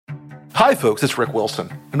Hi, folks, it's Rick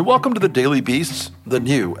Wilson, and welcome to the Daily Beast's The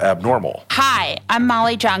New Abnormal. Hi, I'm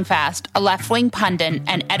Molly Jong-Fast, a left-wing pundit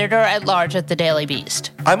and editor-at-large at The Daily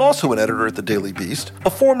Beast. I'm also an editor at The Daily Beast, a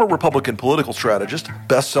former Republican political strategist,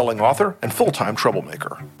 best-selling author, and full-time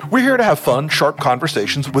troublemaker. We're here to have fun, sharp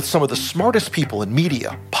conversations with some of the smartest people in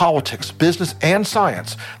media, politics, business, and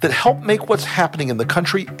science that help make what's happening in the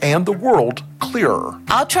country and the world clearer.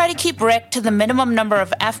 I'll try to keep Rick to the minimum number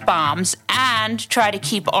of F-bombs and try to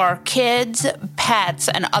keep our kids, pets,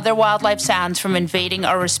 and other wildlife sounds from invading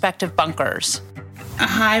our respective bunkers.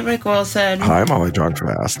 Hi, Rick Wilson. Hi, Molly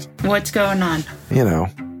Jong-Fast. What's going on? You know,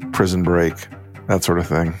 prison break, that sort of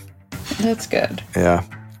thing. That's good. Yeah.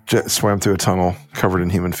 Swam through a tunnel covered in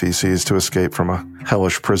human feces to escape from a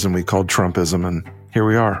hellish prison we called Trumpism, and here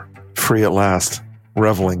we are, free at last,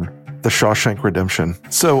 reveling the Shawshank Redemption.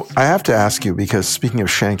 So I have to ask you, because speaking of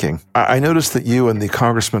shanking, I noticed that you and the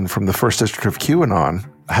congressman from the 1st District of QAnon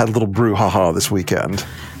had a little brouhaha this weekend.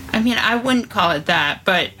 I mean, I wouldn't call it that,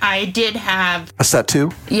 but I did have... A set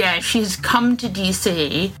two? Yeah, she's come to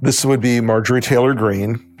D.C. This would be Marjorie Taylor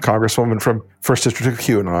Greene, congresswoman from 1st District of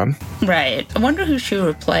QAnon. Right. I wonder who she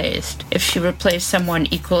replaced. If she replaced someone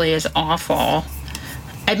equally as awful.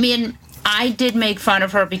 I mean, I did make fun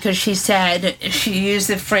of her because she used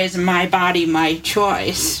the phrase, my body, my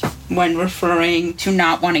choice, when referring to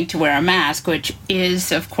not wanting to wear a mask, which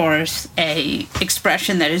is, of course, a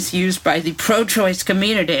expression that is used by the pro-choice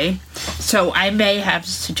community. So I may have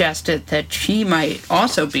suggested that she might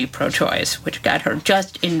also be pro-choice, which got her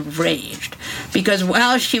just enraged. Because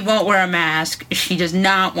while she won't wear a mask, she does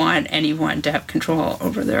not want anyone to have control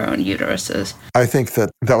over their own uteruses. I think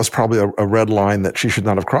that was probably a red line that she should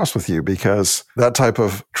not have crossed with you, because that type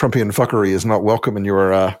of Trumpian fuckery is not welcome in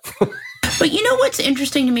your... But you know what's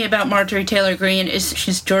interesting to me about Marjorie Taylor Greene is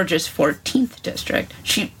she's Georgia's 14th district.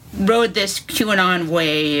 She rode this QAnon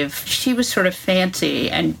wave. She was sort of fancy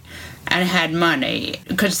and had money.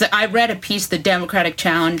 Because I read a piece the Democratic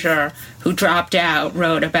challenger who dropped out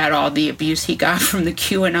wrote about all the abuse he got from the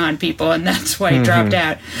QAnon people, and that's why he dropped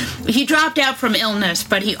out. He dropped out from illness,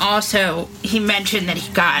 but he mentioned that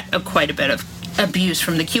he got quite a bit of abuse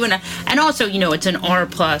from the QAnon. And also, you know, it's an R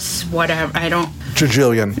plus whatever.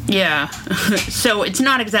 Jajillion. Yeah. So it's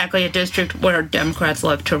not exactly a district where Democrats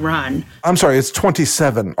love to run. I'm sorry, it's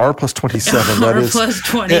 27. R plus 27. R plus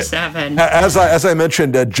 27. As I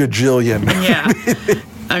mentioned, a jajillion. Yeah.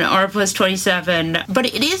 An R plus 27. But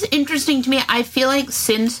it is interesting to me. I feel like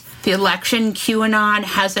since the election,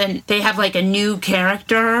 QAnon they have like a new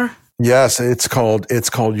character. Yes, it's called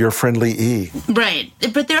Your Friendly E. Right.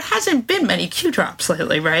 But there hasn't been many Q drops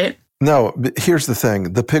lately, right? No, but here's the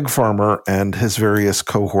thing. The pig farmer and his various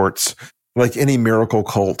cohorts, like any miracle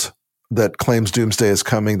cult that claims doomsday is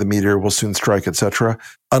coming, the meteor will soon strike, etc.,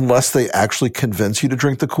 unless they actually convince you to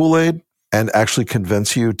drink the Kool-Aid and actually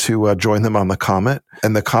convince you to join them on the comet,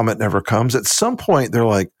 and the comet never comes, at some point they're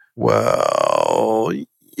like, well,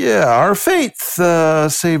 yeah, our faith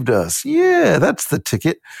saved us. Yeah, that's the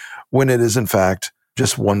ticket. When it is, in fact,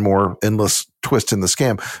 just one more endless twist in the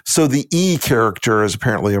scam. So the E character is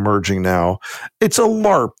apparently emerging now. It's a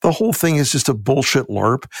LARP. The whole thing is just a bullshit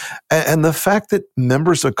LARP. And the fact that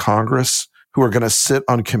members of Congress who are going to sit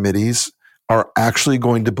on committees are actually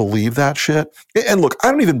going to believe that shit. And look, I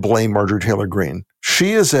don't even blame Marjorie Taylor Greene.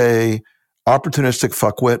 She is a opportunistic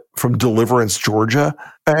fuckwit from Deliverance, Georgia.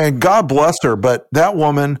 And God bless her, but that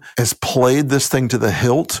woman has played this thing to the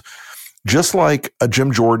hilt. Just like a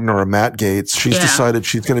Jim Jordan or a Matt Gaetz, she's decided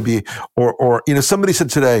she's going to be, or somebody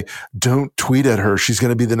said today, don't tweet at her. She's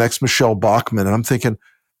going to be the next Michelle Bachmann. And I'm thinking,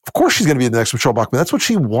 of course she's going to be the next Michelle Bachmann. That's what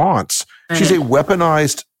she wants. She's a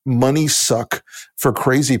weaponized money suck for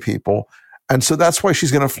crazy people. And so that's why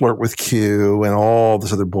she's going to flirt with Q and all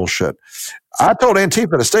this other bullshit. I told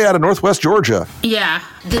Antifa to stay out of Northwest Georgia. Yeah,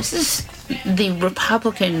 this is the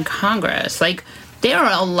Republican Congress. Like, there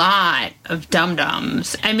are a lot of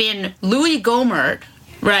dum-dums. I mean, Louis Gohmert,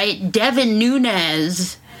 right? Devin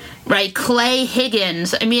Nunes, right? Clay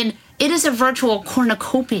Higgins. I mean, it is a virtual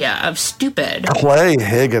cornucopia of stupid. Clay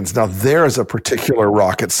Higgins. Now, there's a particular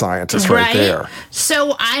rocket scientist right there.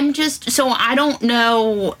 So I don't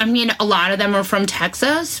know. I mean, a lot of them are from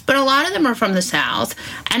Texas, but a lot of them are from the South.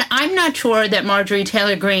 And I'm not sure that Marjorie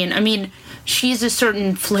Taylor Greene, I mean, she's a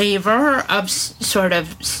certain flavor of sort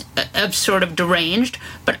of deranged,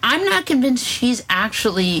 but I'm not convinced she's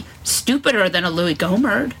actually stupider than a Louis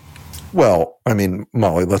Gohmert. Well, I mean,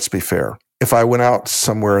 Molly, let's be fair. If I went out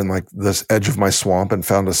somewhere in like this edge of my swamp and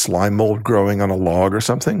found a slime mold growing on a log or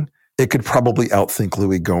something, it could probably outthink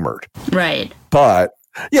Louis Gohmert. Right. But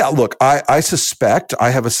yeah, look, I suspect I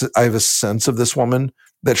have a sense of this woman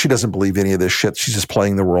that she doesn't believe any of this shit. She's just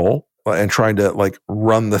playing the role. and trying to like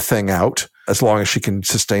run the thing out as long as she can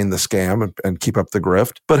sustain the scam and keep up the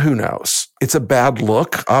grift. But who knows? It's a bad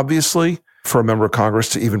look, obviously, for a member of Congress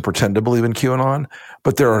to even pretend to believe in QAnon.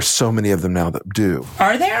 But there are so many of them now that do.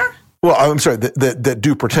 Are there? Well, I'm sorry, that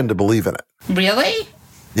do pretend to believe in it. Really?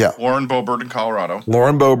 Yeah. Lauren Boebert in Colorado.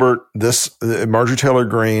 Lauren Boebert, Marjorie Taylor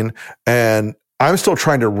Greene, and I'm still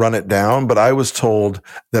trying to run it down, but I was told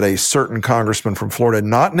that a certain congressman from Florida,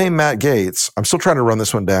 not named Matt Gaetz, I'm still trying to run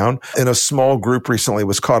this one down, in a small group recently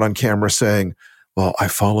was caught on camera saying, well, I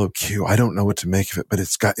follow Q. I don't know what to make of it, but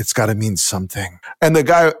it's got to mean something. And the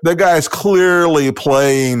guy is clearly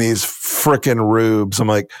playing these frickin' rubes. I'm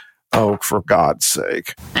like, oh, for God's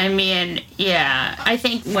sake. I mean, yeah, I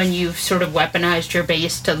think when you've sort of weaponized your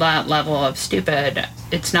base to that level of stupid,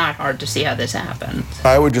 it's not hard to see how this happens.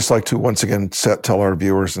 I would just like to once again tell our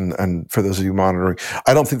viewers and for those of you monitoring,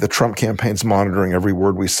 I don't think the Trump campaign's monitoring every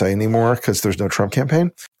word we say anymore because there's no Trump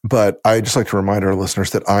campaign. But I just like to remind our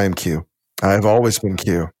listeners that I am Q. I've always been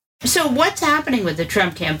Q. So what's happening with the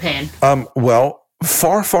Trump campaign? Well,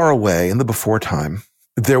 far, far away in the before time,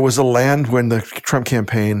 there was a land when the Trump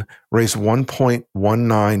campaign raised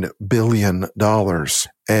 $1.19 billion,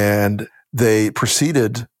 and they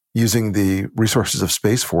proceeded using the resources of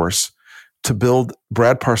Space Force to build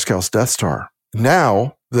Brad Parscale's Death Star.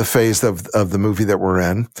 Now, the phase of the movie that we're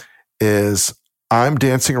in is I'm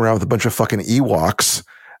dancing around with a bunch of fucking Ewoks,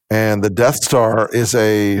 and the Death Star is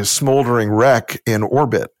a smoldering wreck in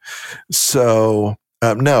orbit. So...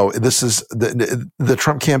 no, this is the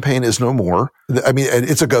Trump campaign is no more. I mean,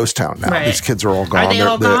 it's a ghost town now. Right. These kids are all gone. Are they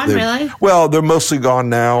all gone, really? Well, they're mostly gone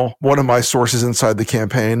now. One of my sources inside the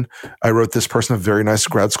campaign, I wrote this person a very nice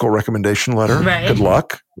grad school recommendation letter. Right. Good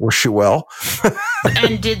luck. Wish you well.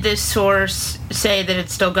 And did this source say that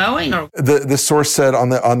it's still going? Or The source said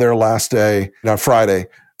on their last day, Friday,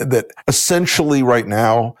 that essentially right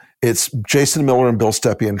now, it's Jason Miller and Bill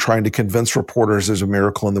Stepien trying to convince reporters there's a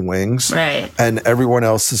miracle in the wings. Right. And everyone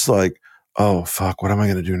else is like, oh, fuck, what am I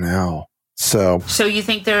going to do now? So you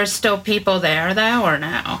think there are still people there, though, or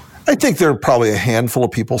no? I think there are probably a handful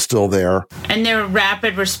of people still there. And their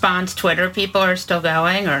rapid response Twitter people are still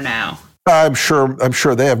going, or no? I'm sure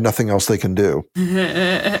they have nothing else they can do.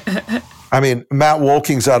 I mean, Matt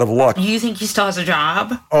Wolking's out of luck. You think he still has a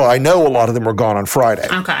job? Oh, I know a lot of them were gone on Friday.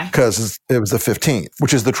 Okay. Because it was the 15th,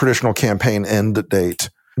 which is the traditional campaign end date.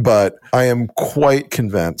 But I am quite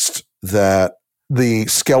convinced that the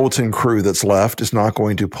skeleton crew that's left is not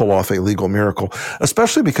going to pull off a legal miracle,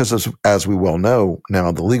 especially because, as we well know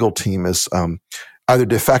now, the legal team is either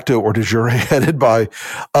de facto or de jure headed by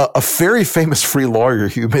a very famous free lawyer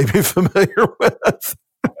you may be familiar with.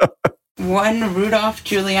 One Rudolph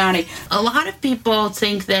Giuliani. A lot of people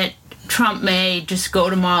think that Trump may just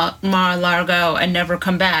go to Mar-a-Lago and never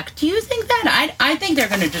come back. Do you think that? I think they're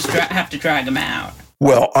going to just have to drag him out.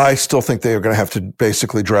 Well, I still think they are going to have to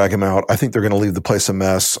basically drag him out. I think they're going to leave the place a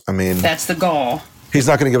mess. I mean, that's the goal. He's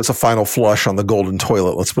not going to give us a final flush on the golden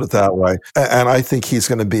toilet. Let's put it that way. And I think he's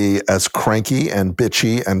going to be as cranky and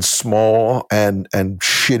bitchy and small and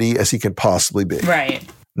shitty as he can possibly be. Right.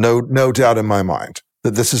 No doubt in my mind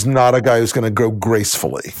that this is not a guy who's going to go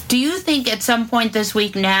gracefully. Do you think at some point this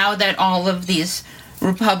week, now that all of these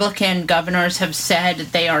Republican governors have said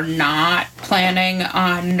they are not planning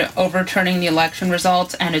on overturning the election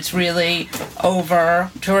results and it's really over,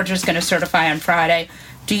 Georgia's going to certify on Friday,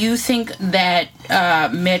 do you think that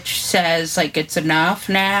Mitch says, like, it's enough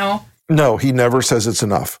now? No, he never says it's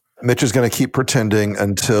enough. Mitch is going to keep pretending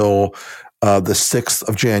until the 6th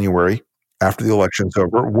of January, after the election's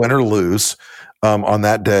over, win or lose. On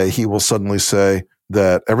that day, he will suddenly say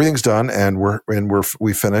that everything's done and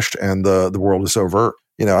we finished and the world is over.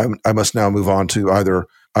 You know, I must now move on to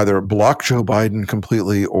either block Joe Biden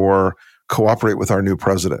completely or cooperate with our new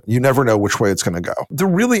president. You never know which way it's going to go. The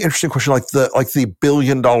really interesting question, like the $1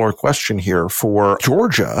 billion question here for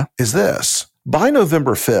Georgia is this. By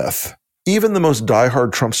November 5th, even the most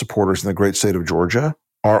diehard Trump supporters in the great state of Georgia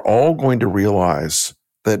are all going to realize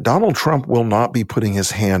that Donald Trump will not be putting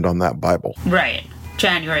his hand on that Bible. Right.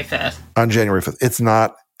 January 5th. On January 5th. It's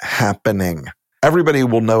not happening. Everybody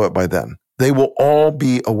will know it by then. They will all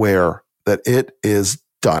be aware that it is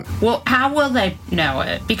done. Well, how will they know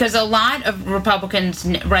it? Because a lot of Republicans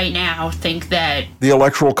right now think that the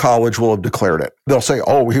Electoral College will have declared it. They'll say,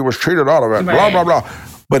 oh, he was cheated out of it, blah, blah, blah.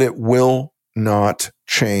 But it will not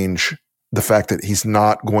change the fact that he's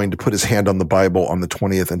not going to put his hand on the Bible on the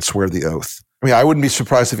 20th and swear the oath. I mean, I wouldn't be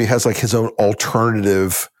surprised if he has like his own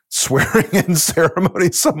alternative swearing-in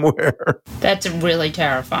ceremony somewhere. That's really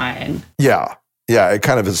terrifying. Yeah, it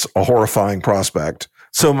kind of is a horrifying prospect.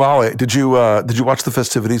 So Molly, did you watch the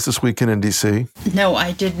festivities this weekend in D.C.? No,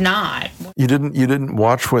 I did not. You didn't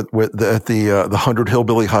watch at the 100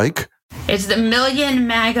 Hillbilly Hike? It's the Million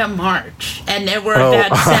MAGA March, and there were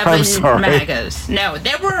about 7 MAGAs. No,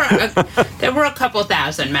 there were a couple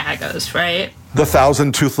thousand MAGAs, right? The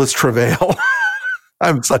 1,000 Toothless Travail.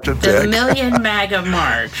 I'm such a dick. The Million MAGA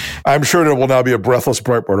March. I'm sure there will now be a Breathless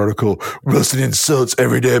Breitbart article. Wilson insults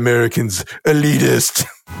everyday Americans, elitist.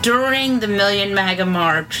 During the Million MAGA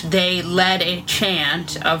March, they led a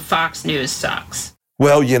chant of Fox News sucks.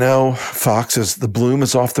 Well, Fox the bloom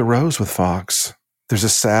is off the rose with Fox. There's a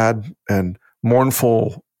sad and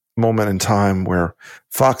mournful moment in time where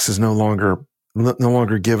Fox is no longer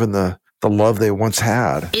given the love they once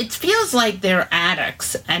had. It feels like they're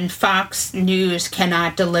addicts, and Fox News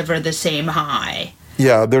cannot deliver the same high.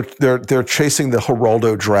 Yeah, they're chasing the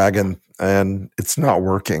Geraldo dragon, and it's not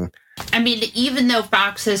working. I mean, even though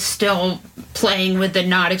Fox is still playing with the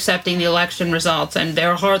not accepting the election results, and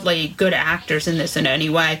they're hardly good actors in this in any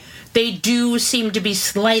way, they do seem to be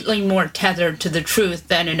slightly more tethered to the truth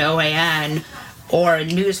than an OAN or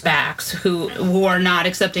Newsmax, who are not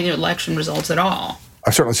accepting the election results at all.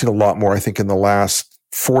 I've certainly seen a lot more, I think, in the last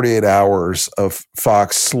 48 hours of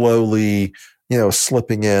Fox slowly,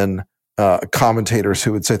 slipping in commentators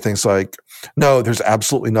who would say things like, no, there's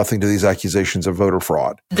absolutely nothing to these accusations of voter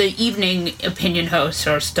fraud. The evening opinion hosts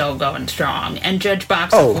are still going strong, and Judge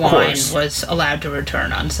Box of Wine was allowed to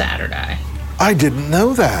return on Saturday. I didn't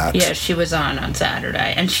know that. Yeah, she was on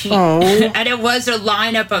Saturday, and and it was a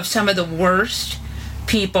lineup of some of the worst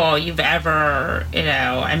people you've ever,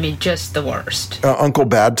 just the worst. Uncle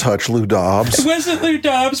Bad Touch, Lou Dobbs. It wasn't Lou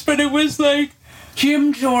Dobbs, but it was like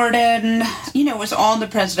Jim Jordan. It was all the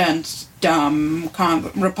president's dumb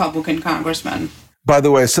Republican congressmen. By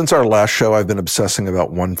the way, since our last show, I've been obsessing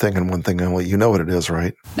about one thing and one thing only. You know what it is,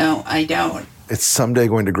 right? No, I don't. It's someday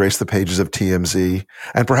going to grace the pages of TMZ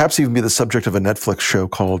and perhaps even be the subject of a Netflix show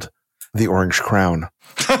called The Orange Crown.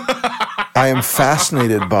 I am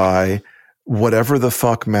fascinated by whatever the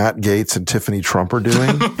fuck Matt Gaetz and Tiffany Trump are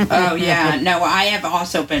doing. Oh, yeah. No, I have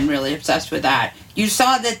also been really obsessed with that. You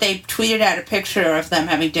saw that they tweeted out a picture of them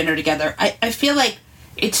having dinner together. I feel like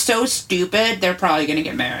it's so stupid, they're probably going to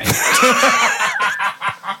get married.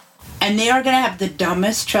 And they are going to have the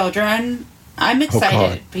dumbest children. I'm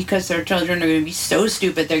excited because their children are going to be so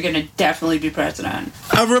stupid, they're going to definitely be president.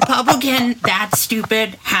 A Republican that stupid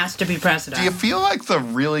has to be president. Do you feel like the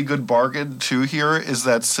really good bargain, too, here is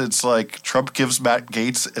that since, Trump gives Matt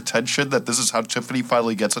Gaetz attention, that this is how Tiffany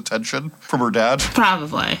finally gets attention from her dad?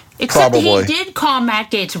 Probably. Except he did call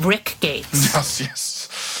Matt Gaetz Rick Gaetz.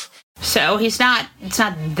 Yes. So it's not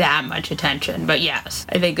that much attention, but yes,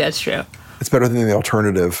 I think that's true. It's better than the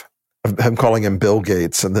alternative. I'm calling him Bill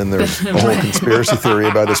Gates, and then there's a whole conspiracy theory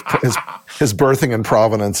about his birthing in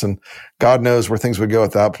Providence, and God knows where things would go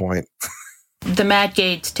at that point. The Matt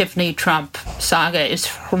Gaetz, Tiffany Trump saga is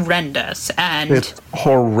horrendous, and it's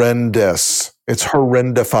horrendous. It's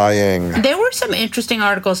horrendifying. There were some interesting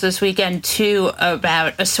articles this weekend too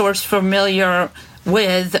about a source familiar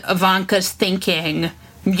with Ivanka's thinking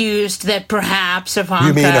mused that perhaps Ivanka...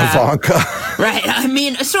 You mean Ivanka? Right. I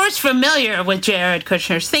mean, a source familiar with Jared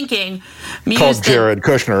Kushner's thinking mused called Jared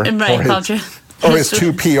Kushner. Right. Or his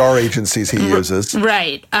 2 PR agencies he uses.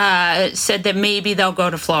 Right. Said that maybe they'll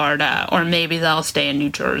go to Florida or maybe they'll stay in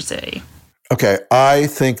New Jersey. Okay. I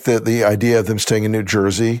think that the idea of them staying in New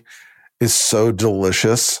Jersey is so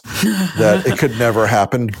delicious that it could never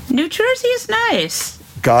happen. New Jersey is nice.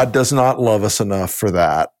 God does not love us enough for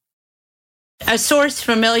that. A source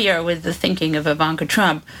familiar with the thinking of Ivanka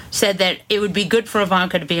Trump said that it would be good for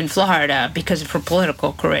Ivanka to be in Florida because of her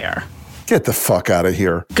political career. Get the fuck out of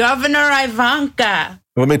here. Governor Ivanka.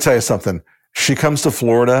 Let me tell you something. She comes to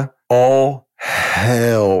Florida, all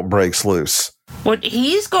hell breaks loose. Well,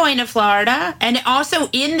 he's going to Florida. And also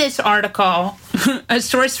in this article, a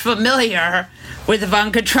source familiar with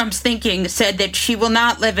Ivanka Trump's thinking said that she will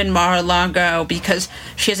not live in Mar-a-Lago because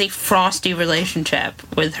she has a frosty relationship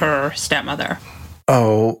with her stepmother.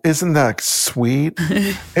 Oh, isn't that sweet?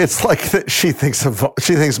 It's like that she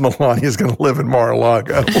thinks Melania is going to live in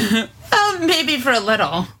Mar-a-Lago. Maybe for a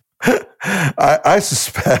little. I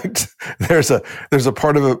suspect there's a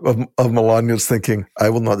part of Melania's thinking, I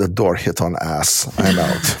will not adore hit on ass. I'm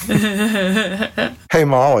out. Hey,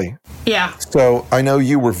 Molly. Yeah. So I know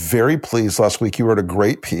you were very pleased last week. You wrote a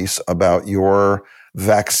great piece about your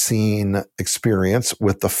vaccine experience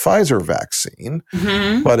with the Pfizer vaccine.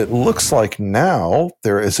 Mm-hmm. But it looks like now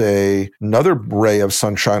there is another ray of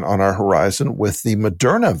sunshine on our horizon with the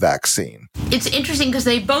Moderna vaccine. It's interesting because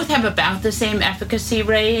they both have about the same efficacy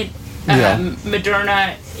rate. Yeah.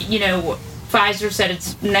 Moderna, Pfizer said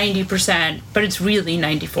it's 90%, but it's really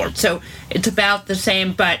 94%. So it's about the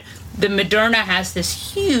same, but the Moderna has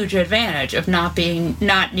this huge advantage of not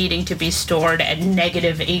needing to be stored at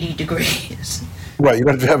negative 80 degrees. Right, you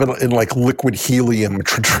don't have to have it in like liquid helium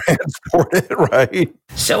to transport it, right?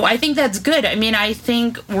 So I think that's good. I mean, I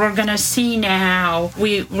think we're going to see now,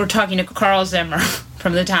 we were talking to Carl Zimmer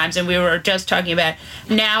from the Times, and we were just talking about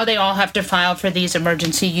now they all have to file for these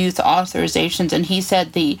emergency use authorizations, and he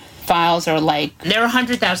said the files are they're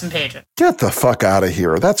 100,000 pages. Get the fuck out of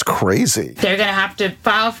here. That's crazy. They're going to have to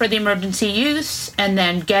file for the emergency use and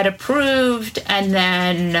then get approved, and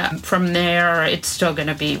then from there, it's still going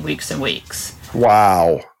to be weeks and weeks.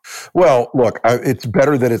 Wow. Well, look, it's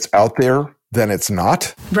better that it's out there than it's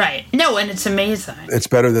not. Right. No, and it's amazing. It's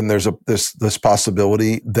better than there's this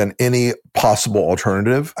possibility than any possible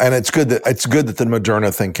alternative. And it's good that the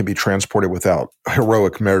Moderna thing can be transported without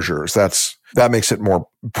heroic measures. That makes it more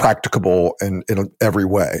practicable in every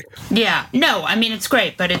way. Yeah. No, I mean, it's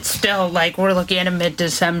great, but it's still we're looking at a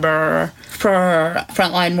mid-December for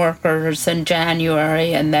frontline workers and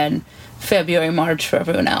January, and then February, March for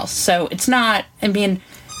everyone else. So it's not, I mean,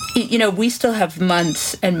 we still have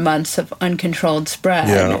months and months of uncontrolled spread.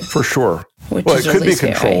 Yeah, for sure. It could be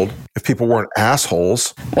controlled if people weren't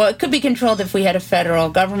assholes. Well, it could be controlled if we had a federal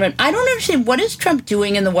government. I don't understand, what is Trump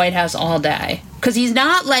doing in the White House all day? Because he's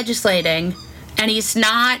not legislating, and he's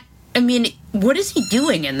not, I mean, what is he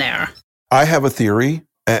doing in there? I have a theory,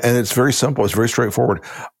 and it's very simple. It's very straightforward.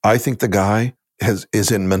 I think the guy is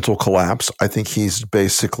in mental collapse. I think he's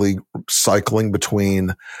basically cycling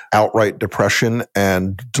between outright depression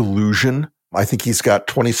and delusion. I think he's got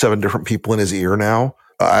 27 different people in his ear now.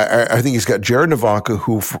 I think he's got Jared and Ivanka,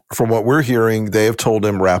 who, from what we're hearing, they have told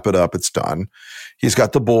him, wrap it up, it's done. He's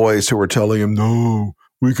got the boys who are telling him, no,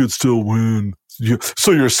 we could still win.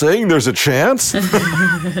 So you're saying there's a chance?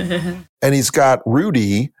 And he's got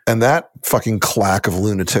Rudy and that fucking clack of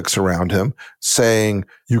lunatics around him saying,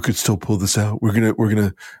 you could still pull this out.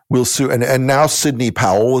 We'll sue. And now Sidney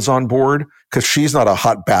Powell is on board because she's not a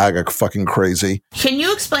hot bag of fucking crazy. Can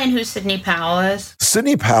you explain who Sidney Powell is?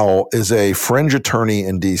 Sidney Powell is a fringe attorney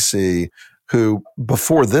in D.C. who,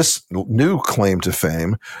 before this new claim to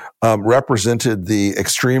fame, represented the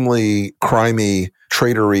extremely crimey,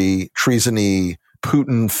 traitory, treasony,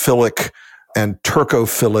 Putin-philic, and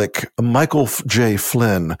Turco-philic Michael J.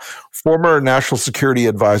 Flynn, former national security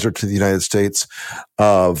advisor to the United States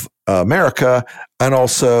of America, and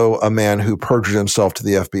also a man who perjured himself to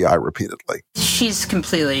the FBI repeatedly. She's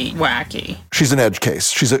completely wacky. She's an edge case.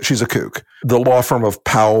 She's a kook. The law firm of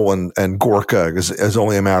Powell and Gorka is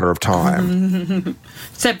only a matter of time.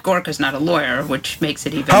 Except Gorka's not a lawyer, which makes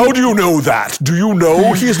it even... How do you know that? Do you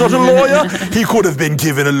know he's not a lawyer? He could have been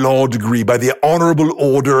given a law degree by the Honorable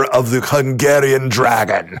Order of the Hungarian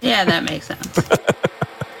Dragon. Yeah, that makes sense.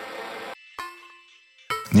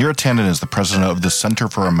 Neera Tanden is the president of the Center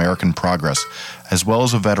for American Progress, as well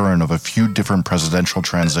as a veteran of a few different presidential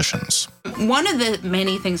transitions. One of the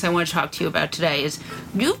many things I want to talk to you about today is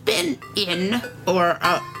you've been in or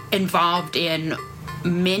involved in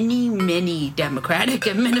many Democratic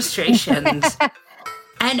administrations.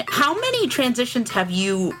 And how many transitions have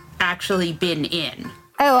you actually been in?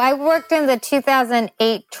 Oh, I worked in the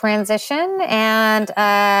 2008 transition, and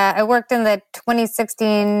I worked in the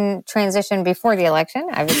 2016 transition before the election,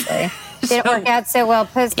 obviously. Didn't work out so well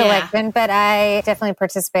post-election, but I definitely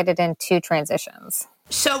participated in 2 transitions.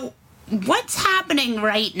 So what's happening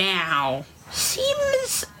right now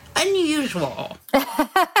seems unusual.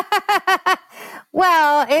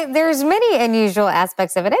 Well, there's many unusual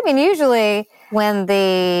aspects of it. I mean, usually when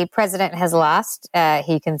the president has lost,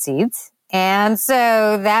 he concedes. And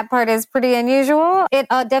so that part is pretty unusual. It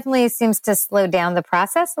definitely seems to slow down the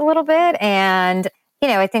process a little bit. And,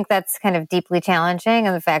 I think that's kind of deeply challenging.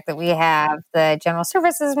 And the fact that we have the General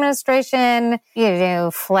Services Administration,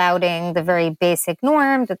 flouting the very basic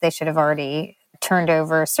norm that they should have already turned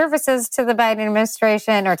over services to the Biden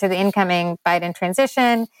administration or to the incoming Biden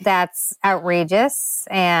transition. That's outrageous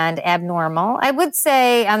and abnormal. I would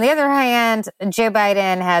say, on the other hand, Joe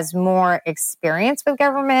Biden has more experience with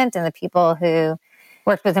government, and the people who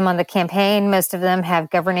worked with him on the campaign, most of them have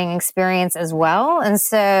governing experience as well. And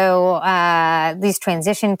so these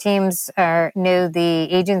transition teams know the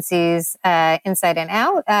agencies inside and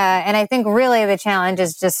out. And I think really the challenge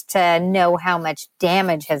is just to know how much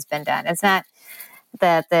damage has been done. It's not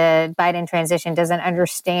that the Biden transition doesn't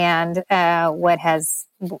understand how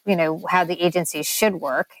the agencies should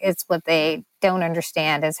work. It's what they don't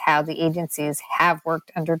understand is how the agencies have worked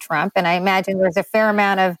under Trump. And I imagine there's a fair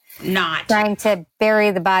amount of not trying to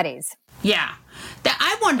bury the bodies. Yeah.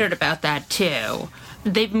 I wondered about that too.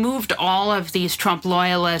 they've moved all of these Trump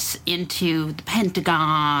loyalists into the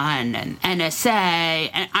Pentagon and NSA.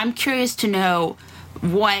 And I'm curious to know,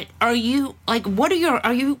 are you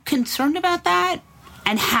concerned about that?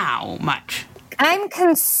 And how much? I'm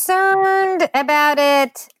concerned about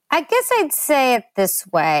it. I guess I'd say it this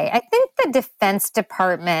way. I think the Defense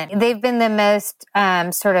Department, they've been the most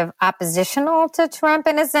sort of oppositional to Trump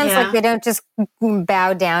in a sense. Like they don't just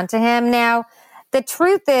bow down to him. Now, the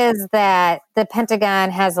truth is that the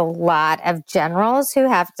Pentagon has a lot of generals who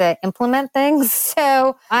have to implement things.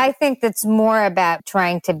 So I think that's more about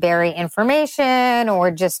trying to bury information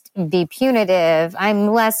or just be punitive. I'm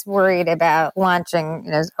less worried about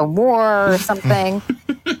launching a war or something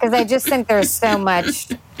because I just think there's so much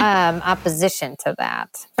opposition to that.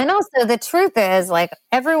 And also the truth is, like,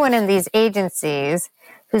 everyone in these agencies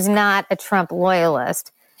who's not a Trump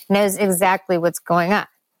loyalist knows exactly what's going on,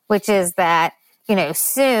 which is that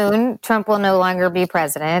soon Trump will no longer be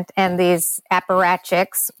president and these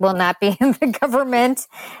apparatchiks will not be in the government.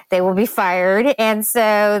 They will be fired. And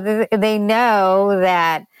so they know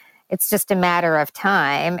that it's just a matter of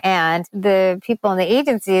time. And the people in the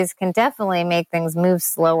agencies can definitely make things move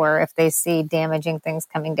slower if they see damaging things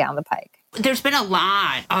coming down the pike. There's been a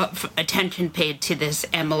lot of attention paid to this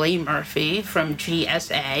Emily Murphy from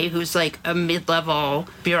GSA, who's like a mid-level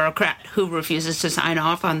bureaucrat who refuses to sign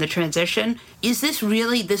off on the transition. Is this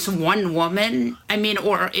really this one woman? I mean,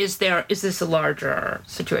 or is this a larger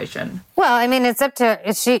situation? Well, I mean, it's up to,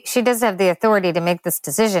 she does have the authority to make this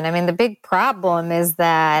decision. I mean, the big problem is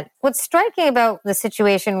that what's striking about the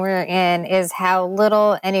situation we're in is how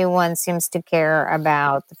little anyone seems to care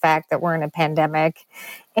about the fact that we're in a pandemic.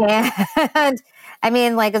 And I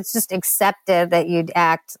mean, like, it's just accepted that you'd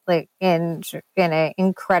act like in an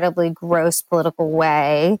incredibly gross political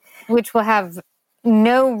way, which will have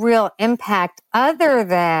no real impact other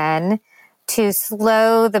than to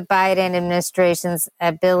slow the Biden administration's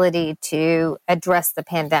ability to address the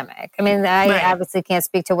pandemic. I mean, I obviously can't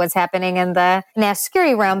speak to what's happening in the national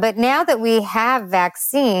security realm, but now that we have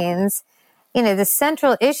vaccines, the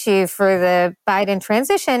central issue for the Biden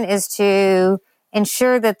transition is to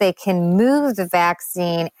ensure that they can move the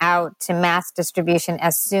vaccine out to mass distribution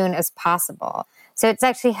as soon as possible. So it's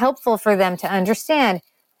actually helpful for them to understand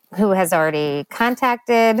who has already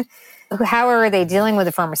contacted, how are they dealing with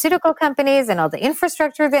the pharmaceutical companies and all the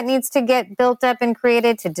infrastructure that needs to get built up and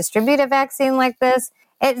created to distribute a vaccine like this.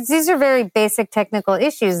 These are very basic technical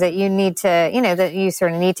issues that you need to, that you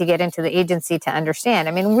sort of need to get into the agency to understand.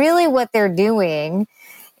 I mean, really what they're doing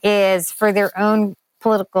is for their own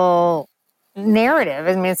political narrative.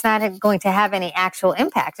 I mean, it's not going to have any actual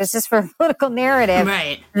impact. It's just for a political narrative.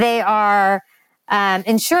 Right. They are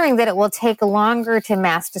ensuring that it will take longer to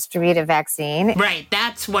mass distribute a vaccine. Right.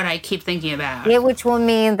 That's what I keep thinking about. Which will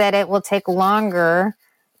mean that it will take longer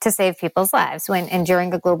to save people's lives. And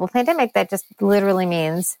during a global pandemic, that just literally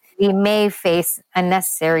means we may face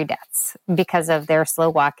unnecessary deaths because of their slow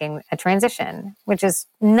walking a transition, which is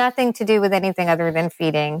nothing to do with anything other than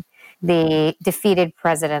feeding the defeated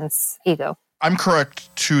president's ego. I'm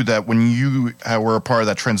correct, too, that when you were a part of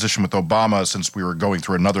that transition with Obama, since we were going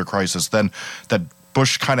through another crisis, then that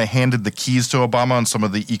Bush kind of handed the keys to Obama on some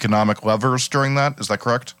of the economic levers during that. Is that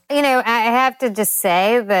correct? I have to just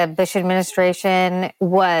say the Bush administration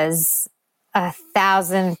was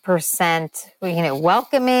 1,000%,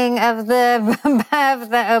 welcoming of the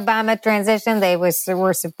Obama transition. They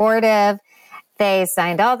were supportive. They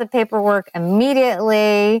signed all the paperwork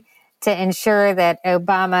immediately to ensure that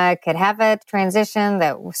Obama could have a transition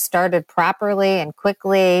that started properly and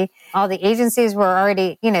quickly. All the agencies were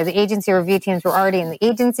already, the agency review teams were already in the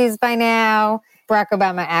agencies by now. Barack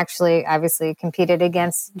Obama actually obviously competed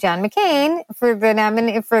against John McCain for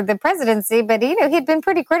the presidency, but he'd been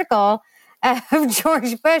pretty critical of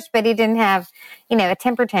George Bush, but he didn't have, a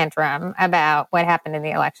temper tantrum about what happened in the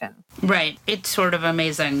election. Right. It's sort of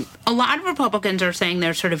amazing. A lot of Republicans are saying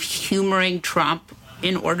they're sort of humoring Trump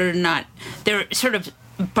in order to not, they're sort of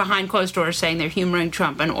behind closed doors saying they're humoring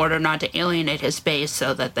Trump in order not to alienate his base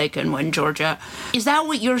so that they can win Georgia. Is that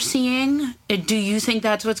what you're seeing? Do you think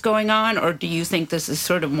that's what's going on? Or do you think this is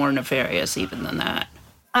sort of more nefarious even than that?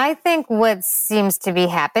 I think what seems to be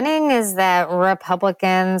happening is that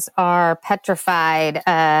Republicans are petrified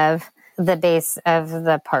of the base of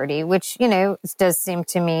the party, which, does seem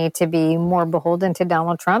to me to be more beholden to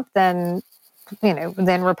Donald Trump than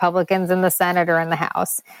Republicans in the Senate or in the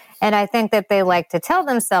House. And I think that they like to tell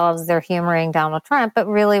themselves they're humoring Donald Trump, but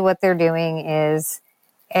really what they're doing is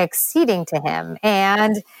acceding to him.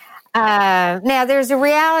 And Now, there's a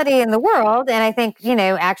reality in the world, and I think,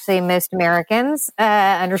 actually most Americans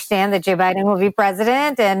understand that Joe Biden will be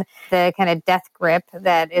president, and the kind of death grip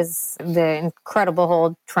that is the incredible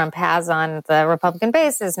hold Trump has on the Republican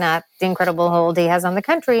base is not the incredible hold he has on the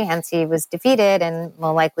country. Hence, he was defeated and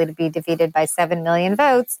more likely to be defeated by 7 million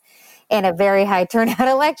votes in a very high turnout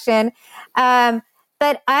election.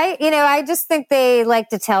 But I just think they like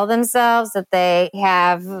to tell themselves that they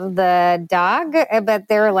have the dog, but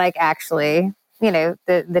they're like, actually,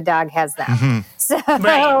 the dog has them. Mm-hmm. So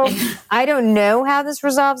right. I don't know how this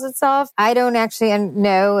resolves itself. I don't actually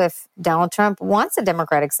know if Donald Trump wants a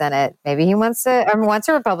Democratic Senate. Maybe he wants a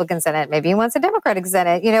Republican Senate. Maybe he wants a Democratic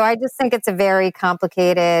Senate. I just think it's a very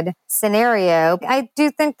complicated scenario. I do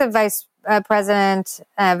think the Vice President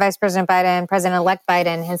Biden, President-elect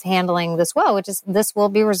Biden is handling this well, which is this will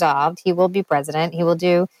be resolved. He will be president.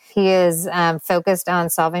 He is focused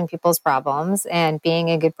on solving people's problems and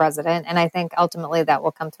being a good president. And I think ultimately that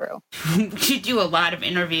will come through. You do a lot of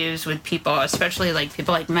interviews with people, especially like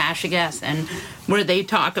people like Masha Guest, and where they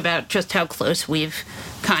talk about just how close we've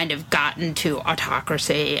kind of gotten to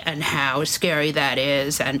autocracy and how scary that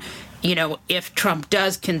is. And if Trump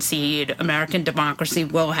does concede, American democracy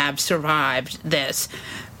will have survived this.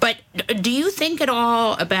 But do you think at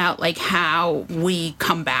all about like how we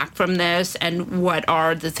come back from this and what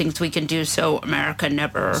are the things we can do so America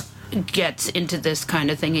never gets into this kind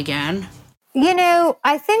of thing again?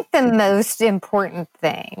 I think the most important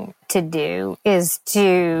thing to do is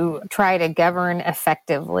to try to govern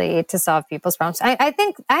effectively to solve people's problems. I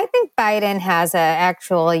think Biden has an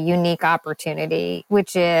actual unique opportunity,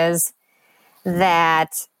 which is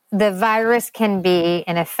that the virus can be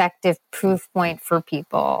an effective proof point for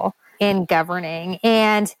people in governing.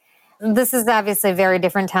 And this is obviously a very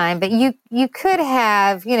different time, but you could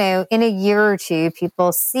have, in a year or two,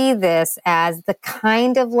 people see this as the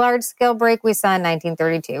kind of large-scale break we saw in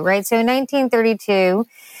 1932, right? So in 1932,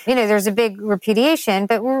 there's a big repudiation,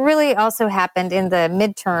 but what really also happened in the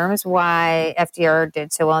midterms, why FDR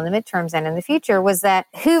did so well in the midterms and in the future, was that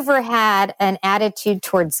Hoover had an attitude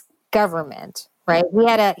towards government, right?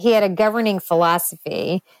 He had a governing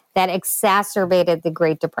philosophy that exacerbated the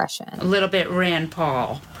Great Depression. A little bit Rand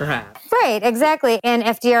Paul, perhaps. Right, exactly. And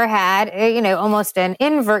FDR had, almost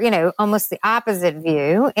almost the opposite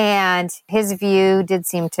view. And his view did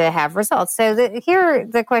seem to have results. So here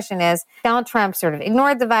the question is, Donald Trump sort of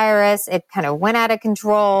ignored the virus. It kind of went out of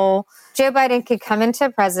control. Joe Biden could come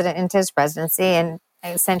into his presidency and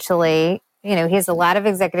essentially, he has a lot of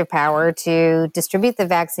executive power to distribute the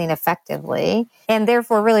vaccine effectively and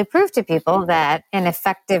therefore really prove to people that an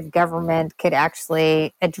effective government could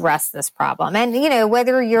actually address this problem. And,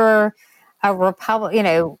 whether you're a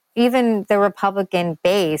Republican, even the Republican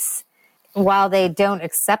base, while they don't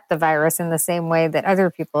accept the virus in the same way that other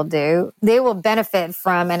people do, they will benefit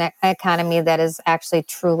from an economy that is actually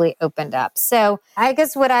truly opened up. So I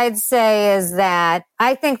guess what I'd say is that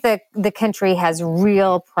I think that the country has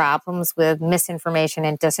real problems with misinformation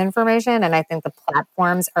and disinformation. And I think the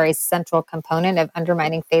platforms are a central component of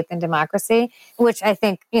undermining faith in democracy, which I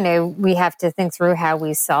think, we have to think through how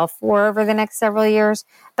we solve for over the next several years.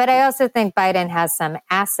 But I also think Biden has some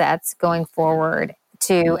assets going forward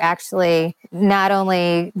to actually not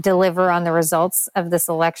only deliver on the results of this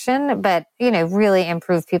election, but, really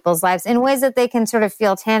improve people's lives in ways that they can sort of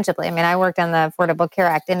feel tangibly. I mean, I worked on the Affordable Care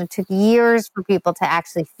Act, and it took years for people to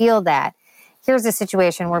actually feel that. Here's a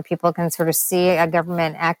situation where people can sort of see a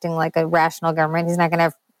government acting like a rational government. He's not going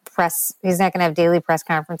to have daily press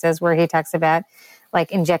conferences where he talks about like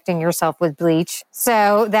injecting yourself with bleach.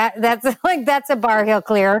 So that's a bar he'll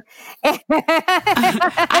clear. I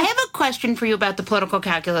have a question for you about the political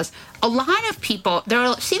calculus. A lot of people,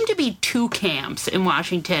 there seem to be two camps in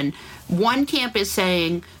Washington. One camp is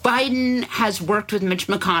saying Biden has worked with Mitch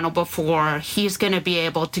McConnell before. He's going to be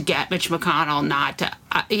able to get Mitch McConnell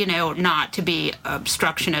not to be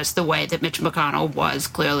obstructionist the way that Mitch McConnell was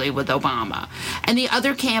clearly with Obama. And the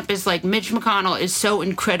other camp is like Mitch McConnell is so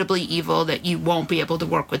incredibly evil that you won't be able to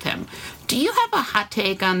work with him. Do you have a hot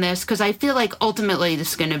take on this? Because I feel like ultimately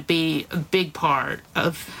this is going to be a big part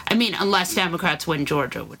of, unless Democrats win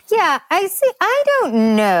Georgia. Yeah, I see. I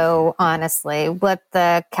don't know, honestly, what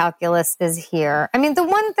the calculus is here. The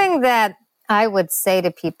one thing that I would say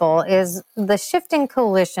to people is the shifting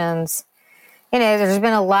coalitions. There's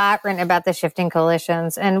been a lot written about the shifting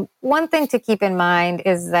coalitions. And one thing to keep in mind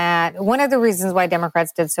is that one of the reasons why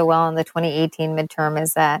Democrats did so well in the 2018 midterm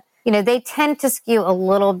is that, they tend to skew a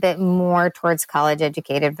little bit more towards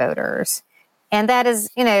college-educated voters. And that is,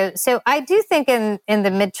 so I do think in the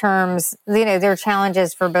midterms, there are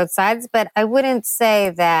challenges for both sides, but I wouldn't say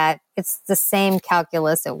that it's the same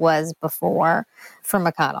calculus it was before for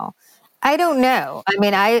McConnell. I don't know. I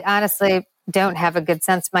mean, I honestly don't have a good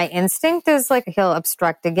sense. My instinct is like he'll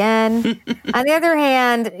obstruct again. On the other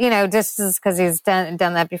hand, just because he's done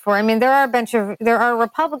that before. I mean, there are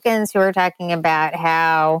Republicans who are talking about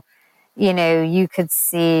how, you could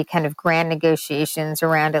see kind of grand negotiations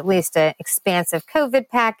around at least an expansive COVID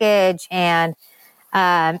package and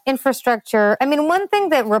infrastructure. I mean, one thing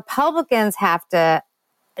that Republicans have to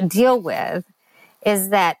deal with is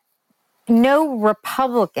that no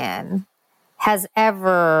Republican has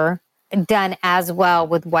ever done as well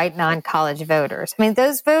with white non-college voters. I mean,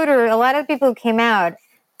 those voters, a lot of people who came out,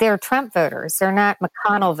 they're Trump voters. They're not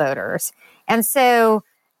McConnell voters. And so,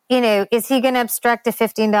 is he going to obstruct a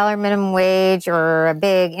 $15 minimum wage or a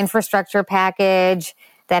big infrastructure package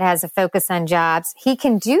that has a focus on jobs? He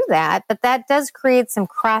can do that, but that does create some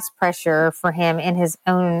cross pressure for him in his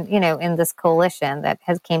own, in this coalition that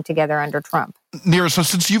has came together under Trump. Neera, so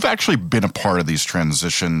since you've actually been a part of these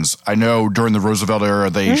transitions, I know during the Roosevelt era,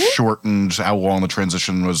 they shortened how long the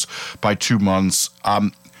transition was by 2 months.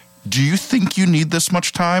 Do you think you need this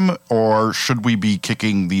much time, or should we be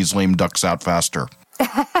kicking these lame ducks out faster?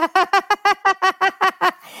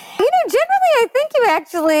 Generally, I think you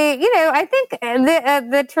actually, I think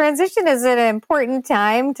the transition is an important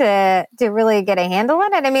time to really get a handle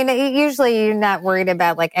on it. I mean, usually you're not worried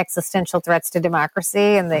about like existential threats to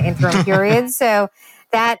democracy in the interim period, so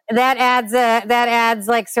that adds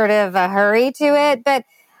like sort of a hurry to it. But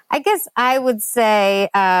I guess I would say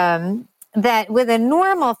that with a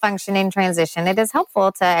normal functioning transition, it is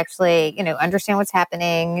helpful to actually, understand what's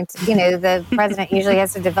happening. The president usually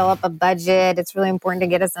has to develop a budget. It's really important to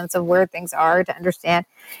get a sense of where things are to understand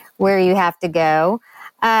where you have to go.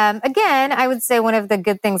 Again, I would say one of the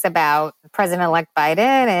good things about President-elect Biden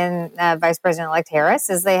and Vice President-elect Harris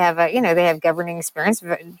is they have they have governing experience.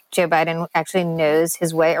 Joe Biden actually knows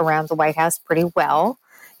his way around the White House pretty well.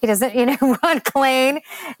 He doesn't, Ron Klain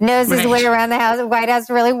knows his way around the White House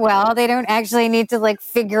really well. They don't actually need to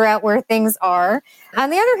figure out where things are. On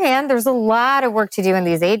the other hand, there's a lot of work to do in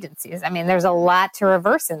these agencies. I mean, there's a lot to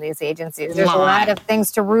reverse in these agencies. There's a lot of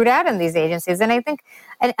things to root out in these agencies. And I think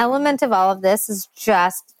an element of all of this is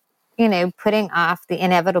just, putting off the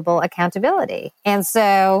inevitable accountability. And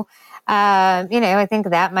so, I think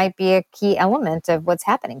that might be a key element of what's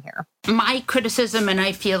happening here. My criticism, and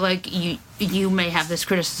I feel like you may have this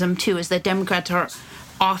criticism too, is that Democrats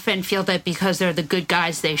often feel that because they're the good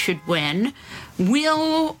guys, they should win.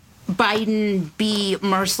 Will Biden be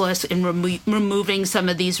merciless in removing some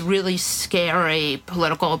of these really scary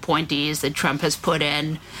political appointees that Trump has put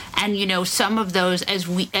in? And, some of those,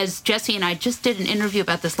 as Jesse and I just did an interview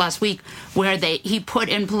about this last week, where he put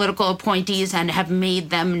in political appointees and have made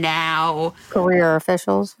them now career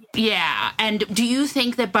officials. Yeah. And do you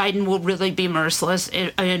think that Biden will really be merciless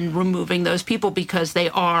in removing those people because they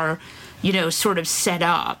are, sort of set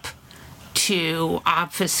up to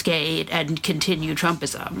obfuscate and continue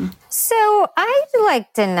Trumpism? So I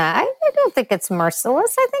don't think it's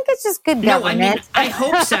merciless. I think it's just good government. No, I mean, I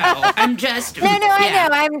hope so. I'm just... No, I know.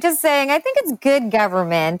 I'm just saying, I think it's good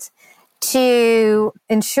government to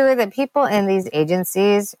ensure that people in these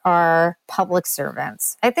agencies are public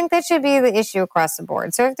servants. I think that should be the issue across the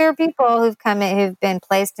board. So if there are people who've been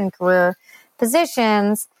placed in career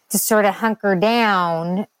positions to sort of hunker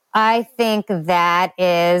down, I think that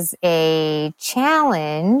is a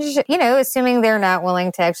challenge, assuming they're not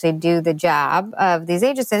willing to actually do the job of these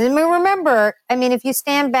agencies. And remember, if you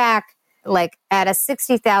stand back at a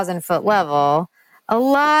 60,000 foot level, a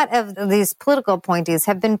lot of these political appointees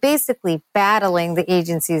have been basically battling the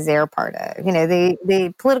agencies they're part of.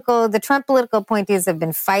 The Trump political appointees have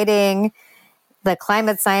been fighting the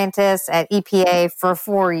climate scientists at EPA for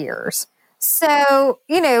 4 years. So,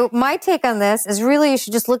 my take on this is really you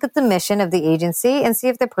should just look at the mission of the agency and see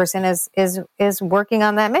if the person is working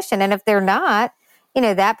on that mission. And if they're not,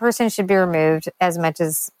 that person should be removed as much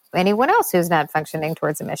as anyone else who's not functioning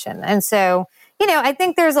towards a mission. And so, I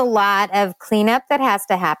think there's a lot of cleanup that has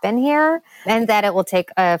to happen here and that it will take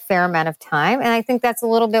a fair amount of time. And I think that's a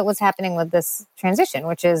little bit what's happening with this transition,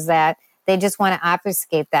 which is that they just want to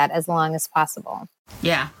obfuscate that as long as possible.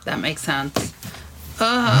 Yeah, that makes sense. Okay.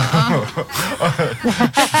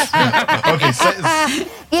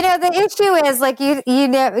 The issue is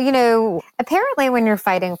apparently when you're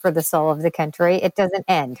fighting for the soul of the country, it doesn't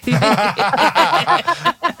end.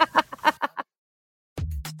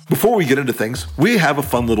 Before we get into things, we have a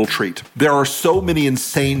fun little treat. There are so many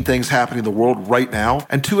insane things happening in the world right now,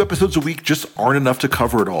 and 2 episodes a week just aren't enough to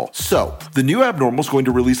cover it all. So, The New Abnormal is going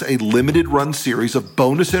to release a limited run series of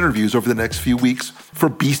bonus interviews over the next few weeks for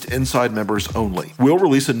Beast Inside members only. We'll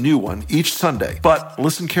release a new one each Sunday, but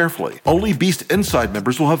listen carefully. Only Beast Inside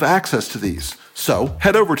members will have access to these. So,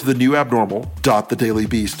 head over to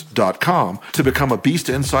thenewabnormal.thedailybeast.com to become a Beast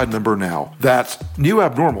Inside member now. That's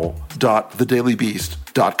newabnormal.thedailybeast.com.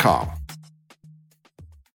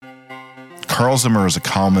 Carl Zimmer is a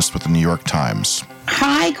columnist with the New York Times.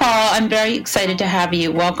 Hi, Carl. I'm very excited to have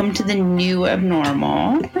you. Welcome to the New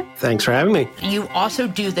Abnormal. Thanks for having me. You also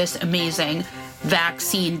do this amazing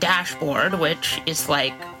vaccine dashboard, which is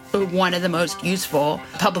like one of the most useful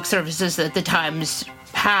public services that the Times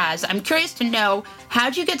has. I'm curious to know,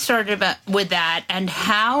 how'd you get started with that, and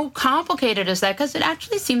how complicated is that? Because it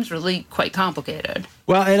actually seems really quite complicated.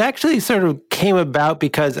 Well, it actually sort of came about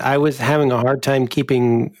because I was having a hard time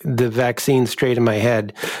keeping the vaccine straight in my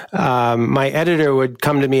head. My editor would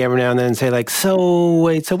come to me every now and then and say, like, so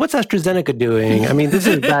what's AstraZeneca doing? I mean, this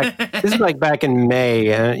is like back in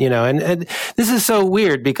May, and this is so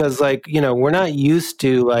weird because, like, we're not used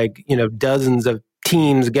to, like, dozens of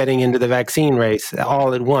teams getting into the vaccine race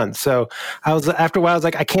all at once. So after a while, I was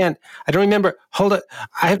like, I don't remember. Hold it.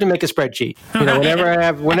 I have to make a spreadsheet. Whenever I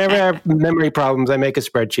have memory problems, I make a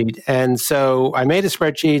spreadsheet. And so I made a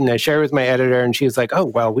spreadsheet and I shared it with my editor, and she was like, oh,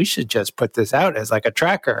 well, we should just put this out as like a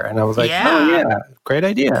tracker. And I was like, oh yeah, great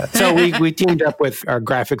idea. So we teamed up with our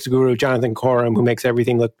graphics guru, Jonathan Coram, who makes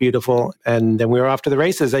everything look beautiful. And then we were off to the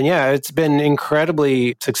races. And yeah, it's been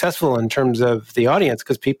incredibly successful in terms of the audience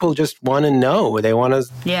because people just want to know. They want to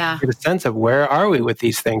get a sense of where are we with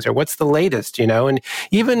these things or what's the latest, and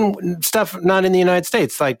even stuff not in the United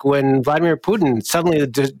States, like when Vladimir Putin suddenly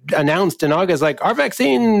announced in August, like, our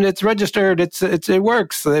vaccine, it's registered, it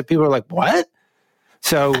works. So that people are like, what?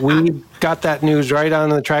 So we got that news right on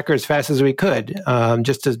the tracker as fast as we could,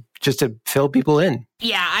 just to fill people in.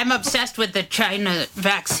 Yeah, I'm obsessed with the China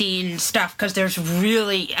vaccine stuff because they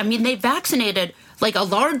vaccinated like a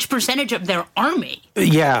large percentage of their army.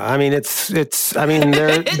 Yeah, I mean, there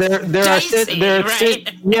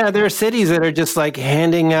are cities that are just like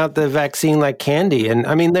handing out the vaccine like candy, and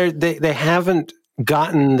I mean, they haven't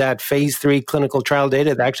gotten that phase 3 clinical trial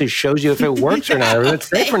data that actually shows you if it works or not, or if it's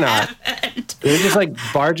safe or not. They're just like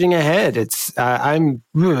barging ahead. I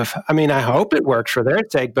hope it works for their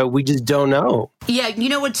sake, but we just don't know. Yeah,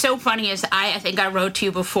 what's so funny is I think I wrote to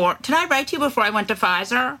you before. Did I write to you before I went to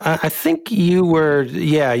Pfizer? I think you were,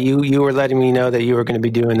 you were letting me know that you were going to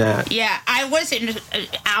be doing that. Yeah, I was in an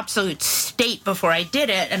absolute state before I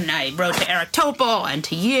did it, and I wrote to Eric Topol and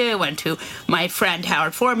to you and to my friend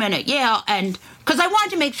Howard Foreman at Yale, and because I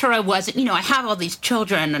wanted to make sure I wasn't, I have all these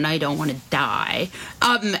children and I don't want to die.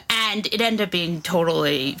 And it ended up being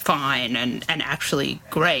totally fine and actually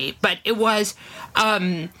great. But it was,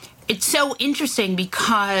 it's so interesting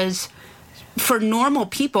because for normal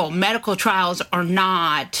people, medical trials are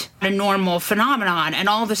not a normal phenomenon. And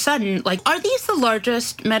all of a sudden, like, are these the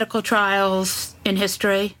largest medical trials in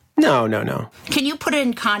history? No. Can you put it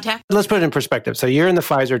in context? Let's put it in perspective. So you're in the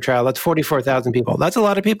Pfizer trial. That's 44,000 people. That's a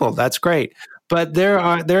lot of people. That's great. But there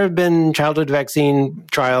have been childhood vaccine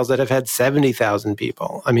trials that have had 70,000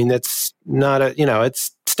 people. I mean, that's not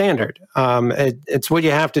it's standard. It's what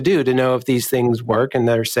you have to do to know if these things work and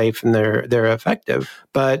they're safe and they're effective.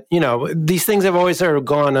 But, these things have always sort of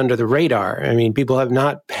gone under the radar. I mean, people have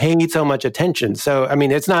not paid so much attention. So, I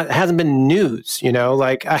mean, it hasn't been news,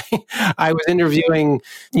 like I was interviewing,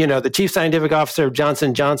 the chief scientific officer of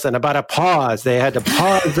Johnson & Johnson about a pause. They had to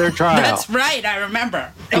pause their trial. That's right. I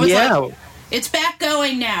remember. It was like, it's back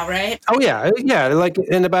going now, right? Oh, yeah. Yeah. Like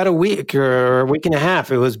in about a week or a week and a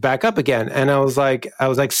half, it was back up again. And I was like,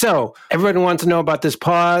 so everyone wants to know about this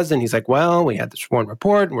pause. And he's like, well, we had this one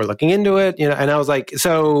report and we're looking into it, and I was like,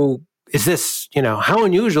 so is this, how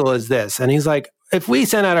unusual is this? And he's like, if we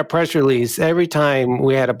sent out a press release every time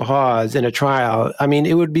we had a pause in a trial, I mean,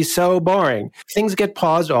 it would be so boring. Things get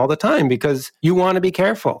paused all the time because you want to be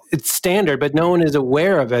careful. It's standard, but no one is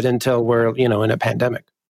aware of it until we're, in a pandemic.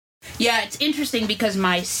 Yeah, it's interesting because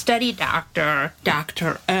my study doctor,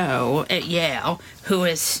 Dr. O at Yale, who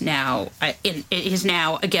is now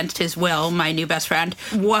against his will, my new best friend,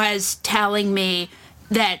 was telling me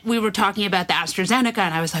that we were talking about the AstraZeneca,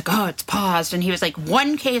 and I was like, oh, it's paused. And he was like,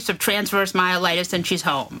 1 case of transverse myelitis and she's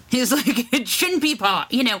home. He's like, it shouldn't be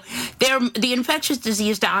paused. The infectious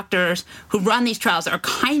disease doctors who run these trials are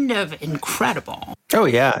kind of incredible. Oh,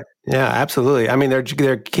 yeah. Yeah, absolutely. I mean,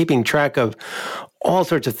 they're keeping track of all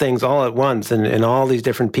sorts of things all at once and all these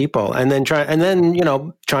different people. And then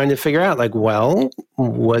trying to figure out like, well,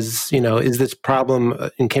 is this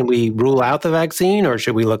problem and can we rule out the vaccine or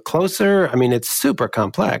should we look closer? I mean, it's super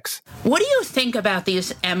complex. What do you think about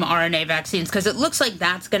these mRNA vaccines? Because it looks like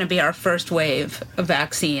that's going to be our first wave of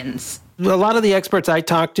vaccines. A lot of the experts I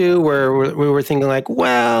talked to we were thinking like,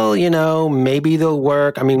 well, maybe they'll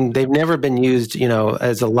work. I mean, they've never been used,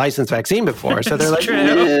 as a licensed vaccine before. So they're like,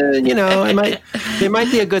 it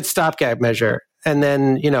might be a good stopgap measure. And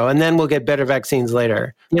then, we'll get better vaccines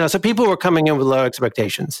later. So people were coming in with low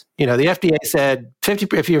expectations. The FDA said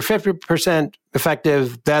if you're 50%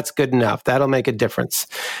 effective, that's good enough. That'll make a difference.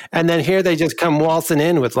 And then here they just come waltzing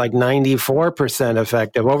in with like 94%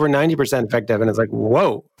 effective, over 90% effective. And it's like,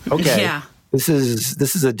 whoa, okay. Yeah. This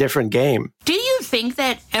is a different game. Do you think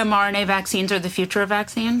that mRNA vaccines are the future of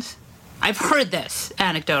vaccines? I've heard this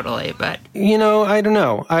anecdotally, but... I don't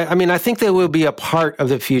know. I mean, I think they will be a part of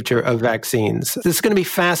the future of vaccines. It's going to be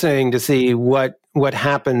fascinating to see what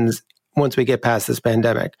happens once we get past this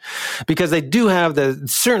pandemic, because they do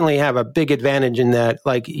certainly have a big advantage in that,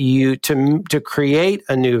 like, to create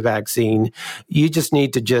a new vaccine, you just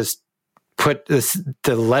need to put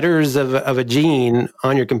the letters of a gene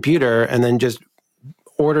on your computer and then just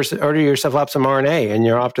order yourself up some RNA and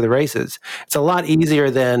you're off to the races. It's a lot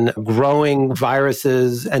easier than growing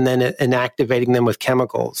viruses and then inactivating them with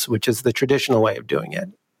chemicals, which is the traditional way of doing it.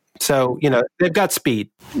 So, they've got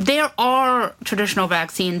speed. There are traditional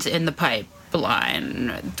vaccines in the pipeline.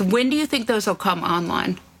 When do you think those will come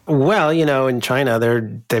online? Well, in China,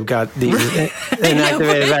 they've got these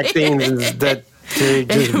inactivated vaccines that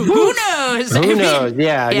just, who knows? Who knows?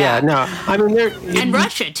 Yeah. No, I mean, and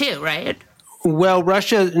Russia too, right? Well,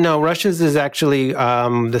 Russia's is actually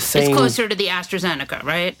the same. It's closer to the AstraZeneca,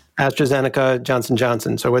 right? AstraZeneca, Johnson &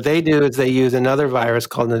 Johnson. So what they do is they use another virus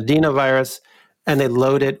called an adenovirus, and they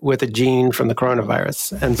load it with a gene from the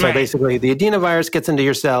coronavirus. And so basically the adenovirus gets into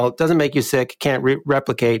your cell, doesn't make you sick, can't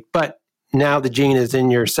replicate, but now the gene is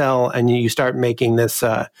in your cell, and you start making this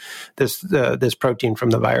protein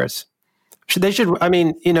from the virus.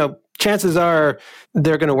 Chances are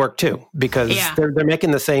they're going to work too, because they're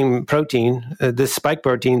making the same protein. This spike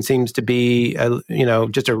protein seems to be,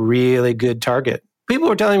 just a really good target. People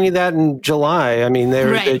were telling me that in July. I mean,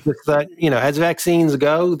 they just thought, as vaccines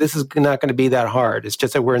go, this is not going to be that hard. It's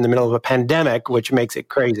just that we're in the middle of a pandemic, which makes it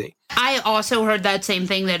crazy. I also heard that same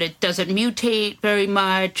thing, that it doesn't mutate very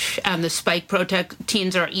much, and the spike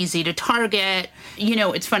proteins are easy to target.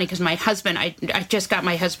 It's funny because my husband, I just got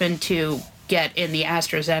my husband to get in the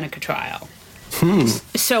AstraZeneca trial.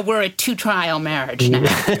 So we're a 2-trial marriage now.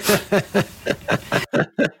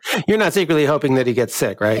 You're not secretly hoping that he gets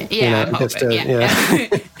sick, right? Yeah, I'm hoping.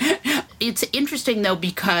 It's interesting, though,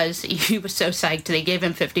 because he was so psyched. They gave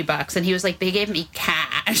him $50, and he was like, they gave me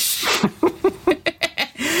cash.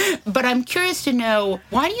 But I'm curious to know,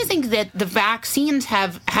 why do you think that the vaccines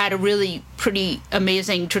have had a really pretty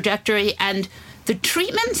amazing trajectory and the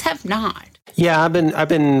treatments have not? Yeah, I've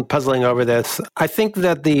been puzzling over this. I think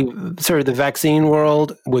that the vaccine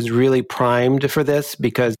world was really primed for this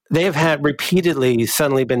because they have had repeatedly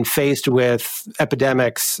suddenly been faced with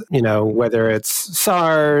epidemics, whether it's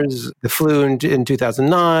SARS, the flu in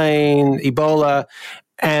 2009, Ebola,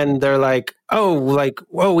 and they're like,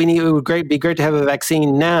 it would be great to have a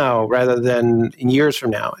vaccine now rather than in years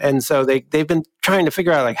from now. And so they've been trying to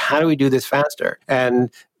figure out, like, how do we do this faster? And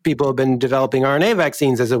people have been developing RNA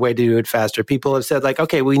vaccines as a way to do it faster. People have said, like,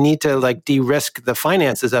 okay, we need to de-risk the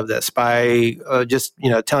finances of this by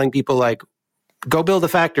telling people, like, go build a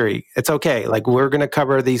factory. It's okay. Like, we're going to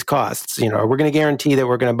cover these costs. We're going to guarantee that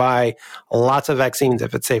we're going to buy lots of vaccines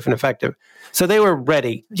if it's safe and effective. So they were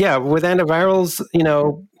ready. Yeah, with antivirals,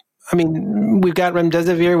 we've got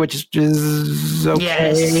remdesivir, which is okay.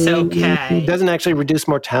 Yes, okay. It doesn't actually reduce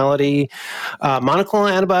mortality.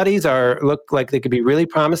 Monoclonal antibodies look like they could be really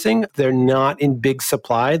promising. They're not in big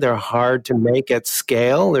supply. They're hard to make at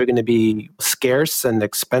scale. They're going to be scarce and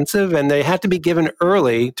expensive, and they have to be given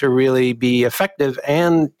early to really be effective.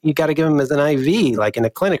 And you got to give them as an IV, like in a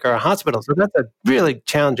clinic or a hospital. So that's a really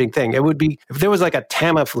challenging thing. It would be, if there was like a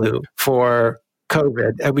Tamiflu for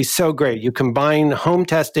COVID, it'd be so great. You combine home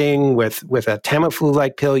testing with a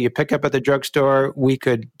Tamiflu-like pill you pick up at the drugstore, we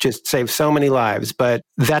could just save so many lives. But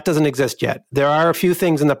that doesn't exist yet. There are a few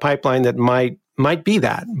things in the pipeline that might be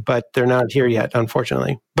that, but they're not here yet,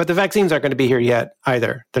 unfortunately. But the vaccines aren't going to be here yet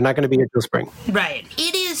either. They're not going to be here till spring. Right.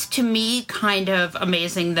 It is, to me, kind of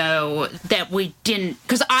amazing, though, that we didn't,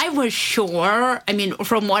 because I was sure,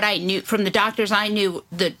 from what I knew, from the doctors I knew,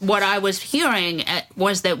 that what I was hearing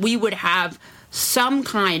was that we would have some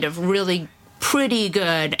kind of really pretty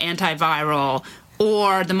good antiviral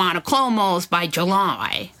or the monoclonals by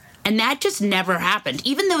July. And that just never happened,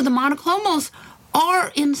 even though the monoclonals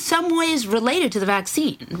are in some ways related to the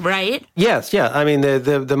vaccine, right? Yes, yeah. I mean,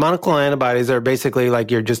 the monoclonal antibodies are basically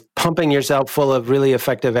like you're just pumping yourself full of really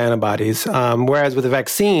effective antibodies. Whereas with the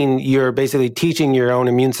vaccine, you're basically teaching your own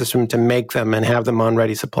immune system to make them and have them on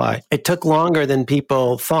ready supply. It took longer than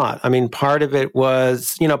people thought. I mean, part of it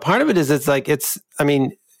was, part of it is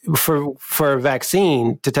for a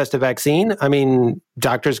vaccine, to test a vaccine, I mean,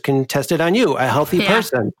 doctors can test it on you, a healthy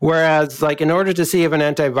person. Whereas, like, in order to see if an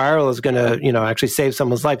antiviral is going to, actually save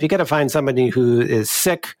someone's life, you got to find somebody who is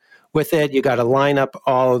sick with it. You got to line up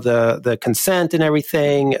all of the consent and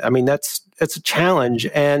everything. I mean, it's a challenge.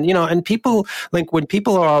 And, and people, like, when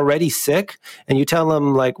people are already sick and you tell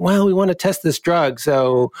them, like, well, we want to test this drug,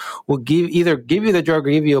 so we'll either give you the drug or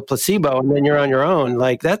give you a placebo, and then you're on your own.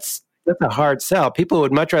 Like, that's a hard sell. People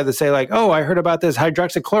would much rather say, like, oh, I heard about this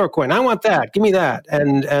hydroxychloroquine. I want that. Give me that.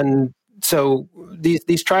 And so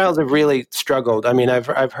these trials have really struggled. I mean,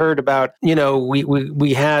 I've heard about,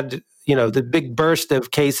 we had, the big burst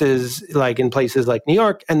of cases like in places like New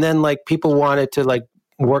York, and then like people wanted to like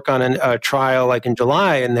work on a trial like in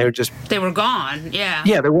July, and they were gone. Yeah,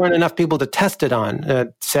 there weren't enough people to test it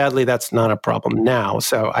on. Sadly, that's not a problem now.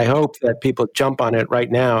 So I hope that people jump on it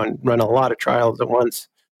right now and run a lot of trials at once.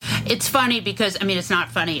 It's funny because, I mean, it's not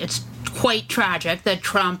funny. It's quite tragic that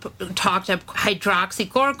Trump talked up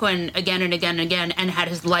hydroxychloroquine again and again and again and had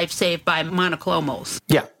his life saved by monoclonals.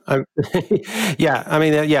 Yeah. The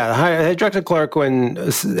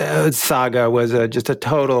hydroxychloroquine saga was just a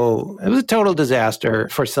total disaster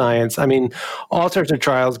for science. I mean, all sorts of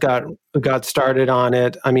trials got started on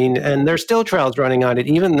it. I mean, and there's still trials running on it,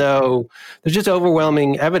 even though there's just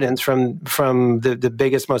overwhelming evidence from the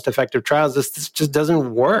biggest, most effective trials. This just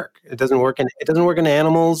doesn't work. It doesn't work in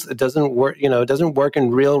animals. It doesn't work. It doesn't work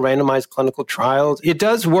in real randomized clinical trials. It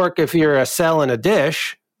does work if you're a cell in a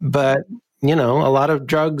dish, but a lot of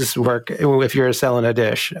drugs work if you're a cell in a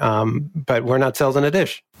dish, but we're not cells in a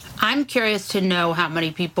dish. I'm curious to know how many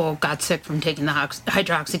people got sick from taking the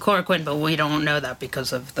hydroxychloroquine, but we don't know that because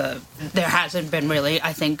there hasn't been really,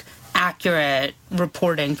 I think, accurate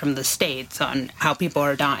reporting from the states on how people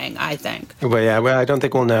are dying, I think. Well, I don't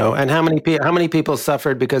think we'll know. And how many people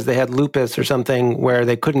suffered because they had lupus or something where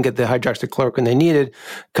they couldn't get the hydroxychloroquine they needed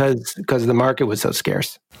because the market was so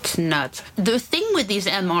scarce. It's nuts. The thing with these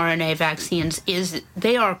mRNA vaccines is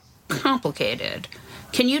they are complicated.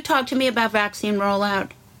 Can you talk to me about vaccine rollout?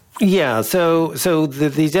 Yeah, so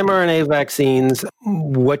these mRNA vaccines,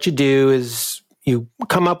 what you do is you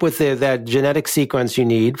come up with that genetic sequence you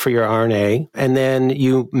need for your RNA, and then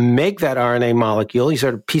you make that RNA molecule. You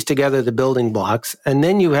sort of piece together the building blocks, and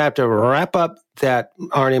then you have to wrap up that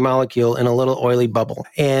RNA molecule in a little oily bubble.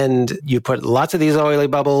 And you put lots of these oily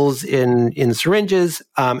bubbles in syringes,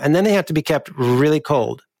 and then they have to be kept really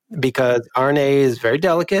cold, because RNA is very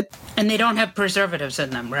delicate, and they don't have preservatives in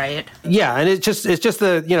them, right? Yeah, and it's just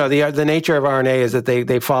the nature of RNA is that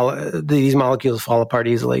these molecules fall apart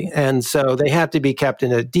easily, and so they have to be kept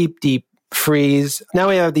in a deep freeze. Now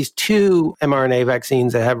we have these two mRNA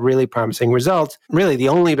vaccines that have really promising results. Really, the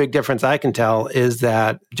only big difference I can tell is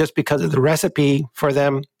that just because of the recipe for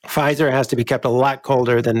them, Pfizer has to be kept a lot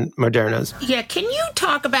colder than Moderna's. Yeah, can you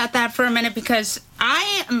talk about that for a minute? Because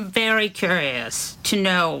I am very curious to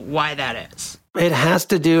know why that is. It has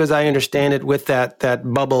to do, as I understand it, with that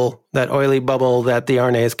bubble, that oily bubble that the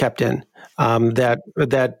RNA is kept in. That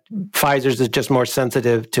Pfizer's is just more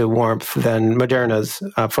sensitive to warmth than Moderna's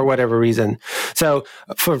for whatever reason. So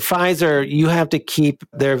for Pfizer, you have to keep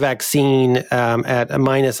their vaccine at a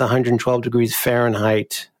minus 112 degrees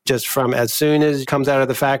Fahrenheit. Just from as soon as it comes out of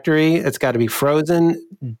the factory, it's got to be frozen,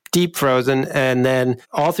 deep frozen, and then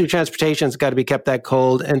all through transportation, it's got to be kept that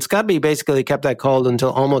cold. And it's got to be basically kept that cold until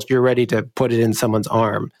almost you're ready to put it in someone's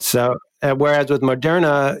arm. So whereas with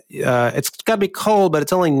Moderna, it's got to be cold, but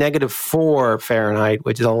it's only -4 Fahrenheit,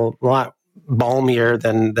 which is a lot balmier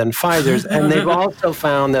than Pfizer's. And they've also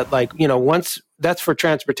found that, once that's for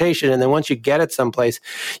transportation, and then once you get it someplace,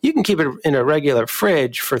 you can keep it in a regular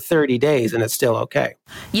fridge for 30 days and it's still okay.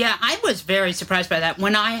 Yeah, I was very surprised by that.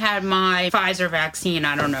 When I had my Pfizer vaccine,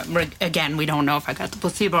 I don't know, again, we don't know if I got the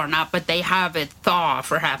placebo or not, but they have it thaw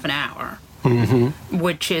for half an hour. Mm-hmm.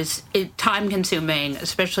 Which is time-consuming,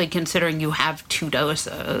 especially considering you have 2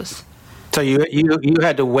 doses. So you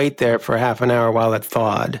had to wait there for half an hour while it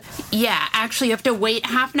thawed. Yeah, actually, you have to wait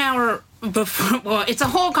half an hour before. Well, it's a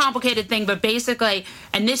whole complicated thing, but basically,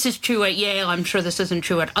 and this is true at Yale. I'm sure this isn't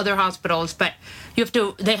true at other hospitals, but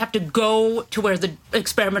they have to go to where the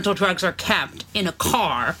experimental drugs are kept in a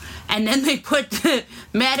car, and then they put the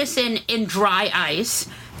medicine in dry ice.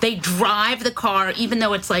 They drive the car, even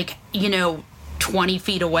though it's 20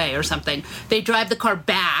 feet away or something. They drive the car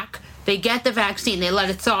back. They get the vaccine. They let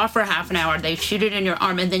it thaw for half an hour. They shoot it in your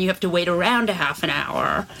arm, and then you have to wait around a half an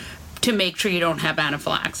hour to make sure you don't have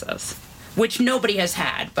anaphylaxis, which nobody has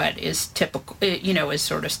had, but is typical, is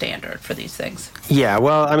sort of standard for these things. Yeah,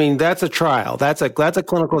 well, I mean, that's a trial. That's a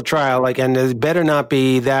clinical trial, and it better not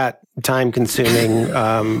be that time-consuming,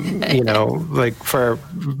 for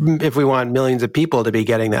if we want millions of people to be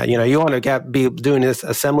getting that. You want to be doing this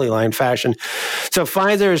assembly line fashion. So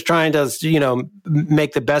Pfizer is trying to,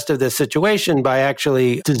 make the best of this situation by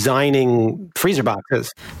actually designing freezer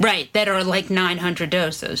boxes. Right, that are 900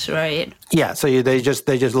 doses, right? Yeah, so they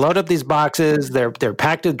just load up these boxes. They're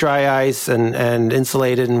packed with dry ice and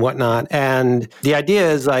insulated and whatnot. And the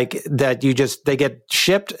idea is that they get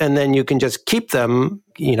shipped, and then you can just keep them,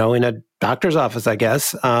 in a doctor's office, I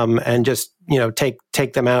guess, and just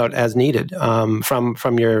take them out as needed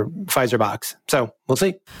from your Pfizer box. So we'll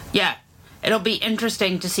see. Yeah. It'll be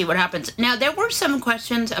interesting to see what happens. Now, there were some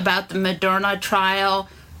questions about the Moderna trial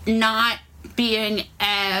not being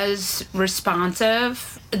as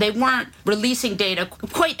responsive. They weren't releasing data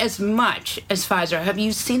quite as much as Pfizer. Have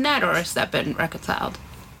you seen that, or has that been reconciled?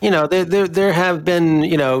 There have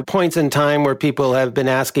been, points in time where people have been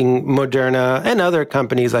asking Moderna and other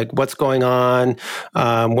companies, what's going on,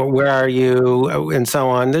 where are you, and so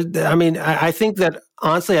on. I mean, I think that,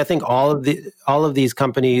 honestly, I think all of these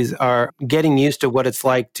companies are getting used to what it's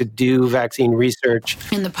like to do vaccine research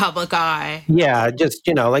in the public eye. Yeah, just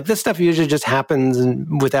this stuff usually just happens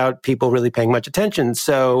without people really paying much attention.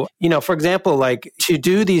 So, for example, to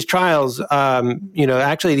do these trials,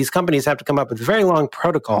 actually these companies have to come up with very long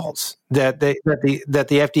protocols that the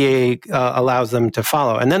FDA allows them to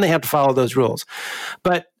follow, and then they have to follow those rules.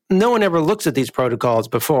 But no one ever looks at these protocols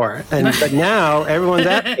before, but now everyone's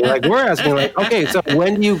asking. We're asking, okay, so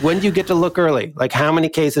when do you get to look early? How many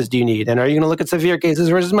cases do you need, and are you going to look at severe cases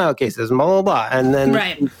versus mild cases, and blah blah blah, and then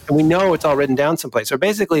right. We know it's all written down someplace. So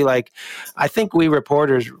basically, I think we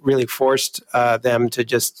reporters really forced them to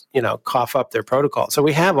just cough up their protocols. So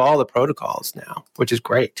we have all the protocols now, which is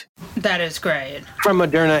great. That is great from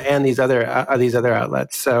Moderna and these other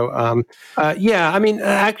outlets. So yeah, I mean,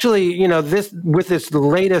 actually, this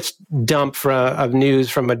latest dump of news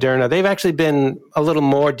from Moderna, they've actually been a little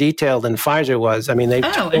more detailed than Pfizer was. I mean, they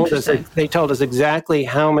told us exactly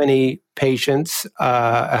how many patients,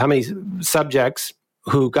 how many subjects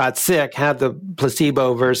who got sick had the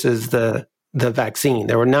placebo versus the vaccine.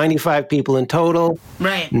 There were 95 people in total.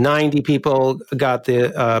 Right. 90 people got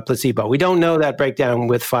the placebo. We don't know that breakdown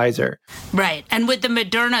with Pfizer. Right. And with the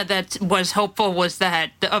Moderna, that was hopeful was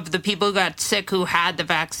that of the people who got sick who had the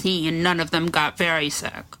vaccine, none of them got very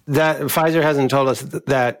sick. That Pfizer hasn't told us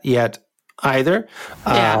that yet either.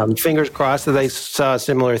 Yeah. Fingers crossed that they saw a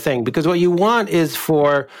similar thing. Because what you want is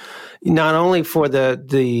for not only for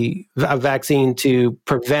the vaccine to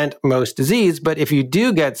prevent most disease, but if you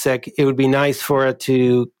do get sick, it would be nice for it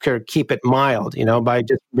to keep it mild, by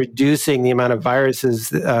just reducing the amount of viruses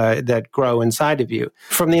that grow inside of you.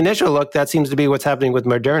 From the initial look, that seems to be what's happening with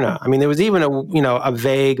Moderna. I mean, there was even a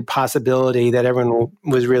vague possibility that everyone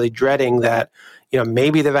was really dreading that,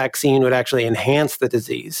 maybe the vaccine would actually enhance the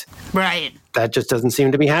disease. Right. That just doesn't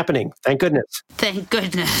seem to be happening. Thank goodness. Thank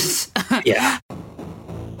goodness. Yeah.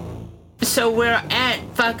 So we're at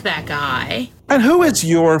Fuck That Guy. And who is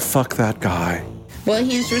your Fuck That Guy? Well,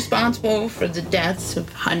 he's responsible for the deaths of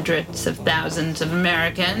hundreds of thousands of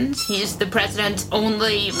Americans. He's the president's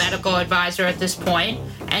only medical advisor at this point,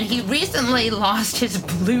 and he recently lost his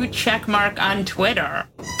blue check mark on Twitter.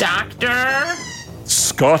 Dr.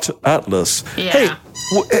 Scott Atlas. Yeah. Hey,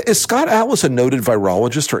 is Scott Atlas a noted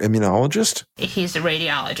virologist or immunologist? He's a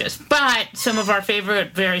radiologist, but some of our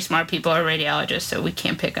favorite very smart people are radiologists, so we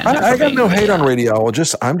can't pick on him. I got no hate on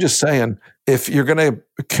radiologists. I'm just saying, if you're going to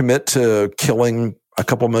commit to killing a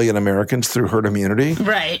couple million Americans through herd immunity,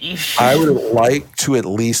 right? I would like to at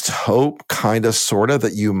least hope, kind of, sort of,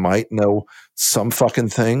 that you might know some fucking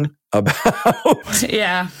thing about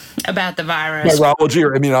about the virus, virology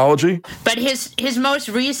or immunology. But his most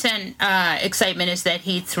recent excitement is that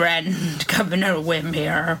he threatened Governor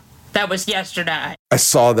Whitmer. That was yesterday. I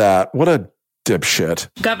saw that. What a dipshit.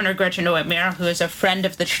 Governor Gretchen Whitmer, who is a friend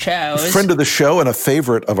of the show, and a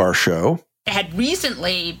favorite of our show, had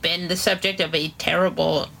recently been the subject of a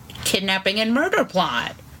terrible kidnapping and murder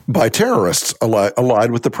plot by terrorists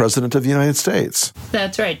allied with the President of the United States.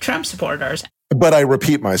 That's right, Trump supporters. But I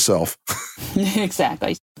repeat myself.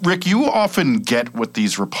 Exactly. Rick, you often get what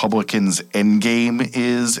these Republicans' endgame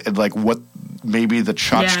is and what maybe the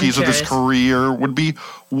tchotchkes of this career would be.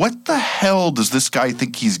 What the hell does this guy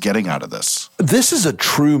think he's getting out of this? This is a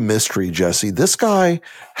true mystery, Jesse. This guy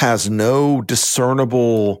has no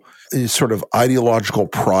discernible sort of ideological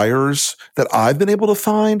priors that I've been able to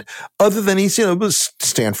find, other than he's, a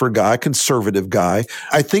Stanford guy, conservative guy.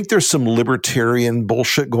 I think there's some libertarian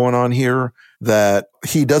bullshit going on here that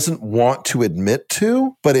he doesn't want to admit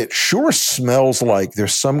to, but it sure smells like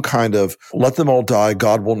there's some kind of let them all die,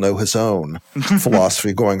 God will know his own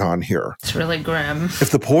philosophy going on here. It's really grim.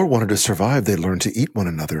 If the poor wanted to survive, they'd learn to eat one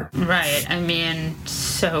another. Right. I mean,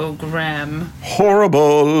 so grim.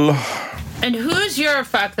 Horrible. And who's your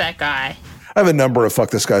fuck that guy? I have a number of fuck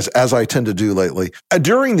this guys, as I tend to do lately.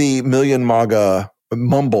 During the Million MAGA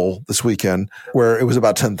mumble this weekend, where it was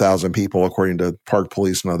about 10,000 people, according to Park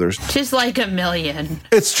Police and others. Just like a million.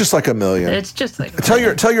 It's just like a million. It's just like a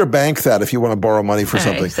million. Tell your bank that if you want to borrow money for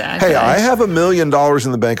something. Exactly. Hey, I have $1 million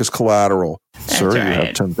in the bank as collateral. That's Sir, right. You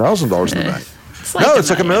have $10,000 in the bank. It's like It's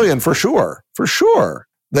like $1 million for sure. For sure.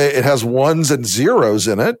 It has ones and zeros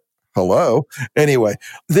in it. Hello. Anyway,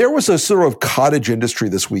 there was a sort of cottage industry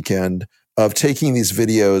this weekend of taking these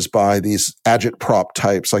videos by these agitprop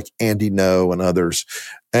types like Andy No and others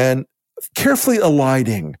and carefully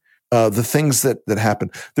eliding the things that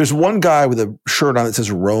happen. There's one guy with a shirt on that says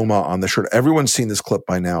Roma on the shirt. Everyone's seen this clip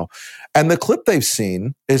by now. And the clip they've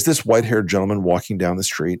seen is this white-haired gentleman walking down the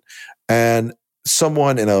street, and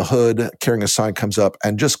someone in a hood carrying a sign comes up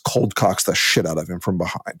and just cold cocks the shit out of him from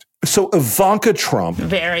behind. So Ivanka Trump,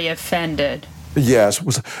 very offended. Yes,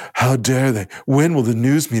 was, how dare they? When will the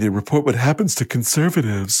news media report what happens to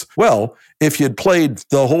conservatives? Well, if you'd played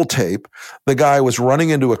the whole tape, the guy was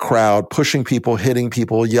running into a crowd, pushing people, hitting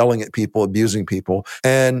people, yelling at people, abusing people.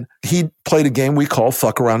 And he played a game we call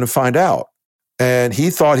fuck around and find out. And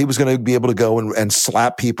he thought he was going to be able to go and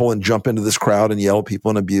slap people and jump into this crowd and yell at people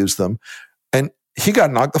and abuse them. And he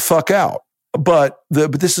got knocked the fuck out. But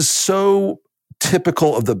this is so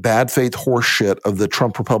typical of the bad faith horse shit of the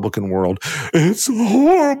Trump Republican world. It's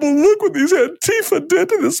horrible. Look what these Antifa did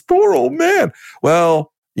to this poor old man.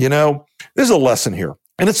 Well, there's a lesson here.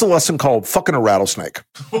 And it's a lesson called fucking a rattlesnake.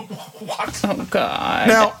 What? Oh, God.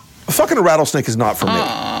 Now, fucking a rattlesnake is not for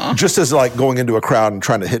me. Just as like going into a crowd and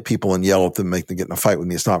trying to hit people and yell at them, make them get in a fight with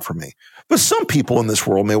me, it's not for me. But some people in this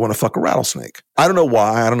world may want to fuck a rattlesnake. I don't know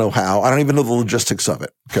why. I don't know how. I don't even know the logistics of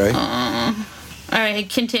it. Okay? All right,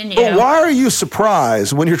 continue. But why are you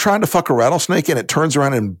surprised when you're trying to fuck a rattlesnake and it turns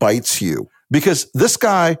around and bites you? Because this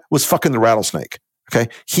guy was fucking the rattlesnake. Okay?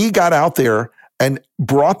 He got out there and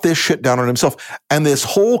brought this shit down on himself. And this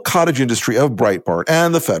whole cottage industry of Breitbart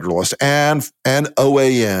and The Federalist and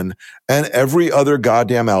OAN and every other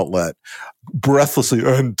goddamn outlet breathlessly,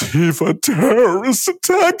 Antifa terrorists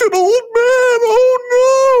attacked an old man.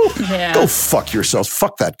 Oh no. Yeah. Go fuck yourselves.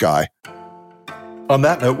 Fuck that guy. On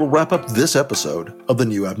that note, we'll wrap up this episode of The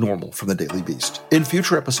New Abnormal from The Daily Beast. In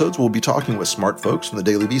future episodes, we'll be talking with smart folks from The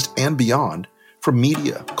Daily Beast and beyond, from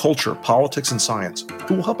media, culture, politics, and science,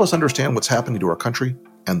 who will help us understand what's happening to our country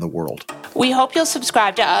and the world. We hope you'll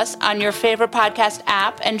subscribe to us on your favorite podcast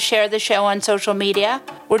app and share the show on social media.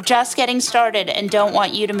 We're just getting started and don't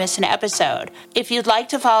want you to miss an episode. If you'd like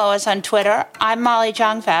to follow us on Twitter, I'm Molly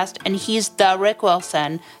Jongfast and he's the Rick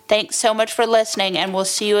Wilson. Thanks so much for listening, and we'll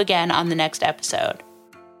see you again on the next episode.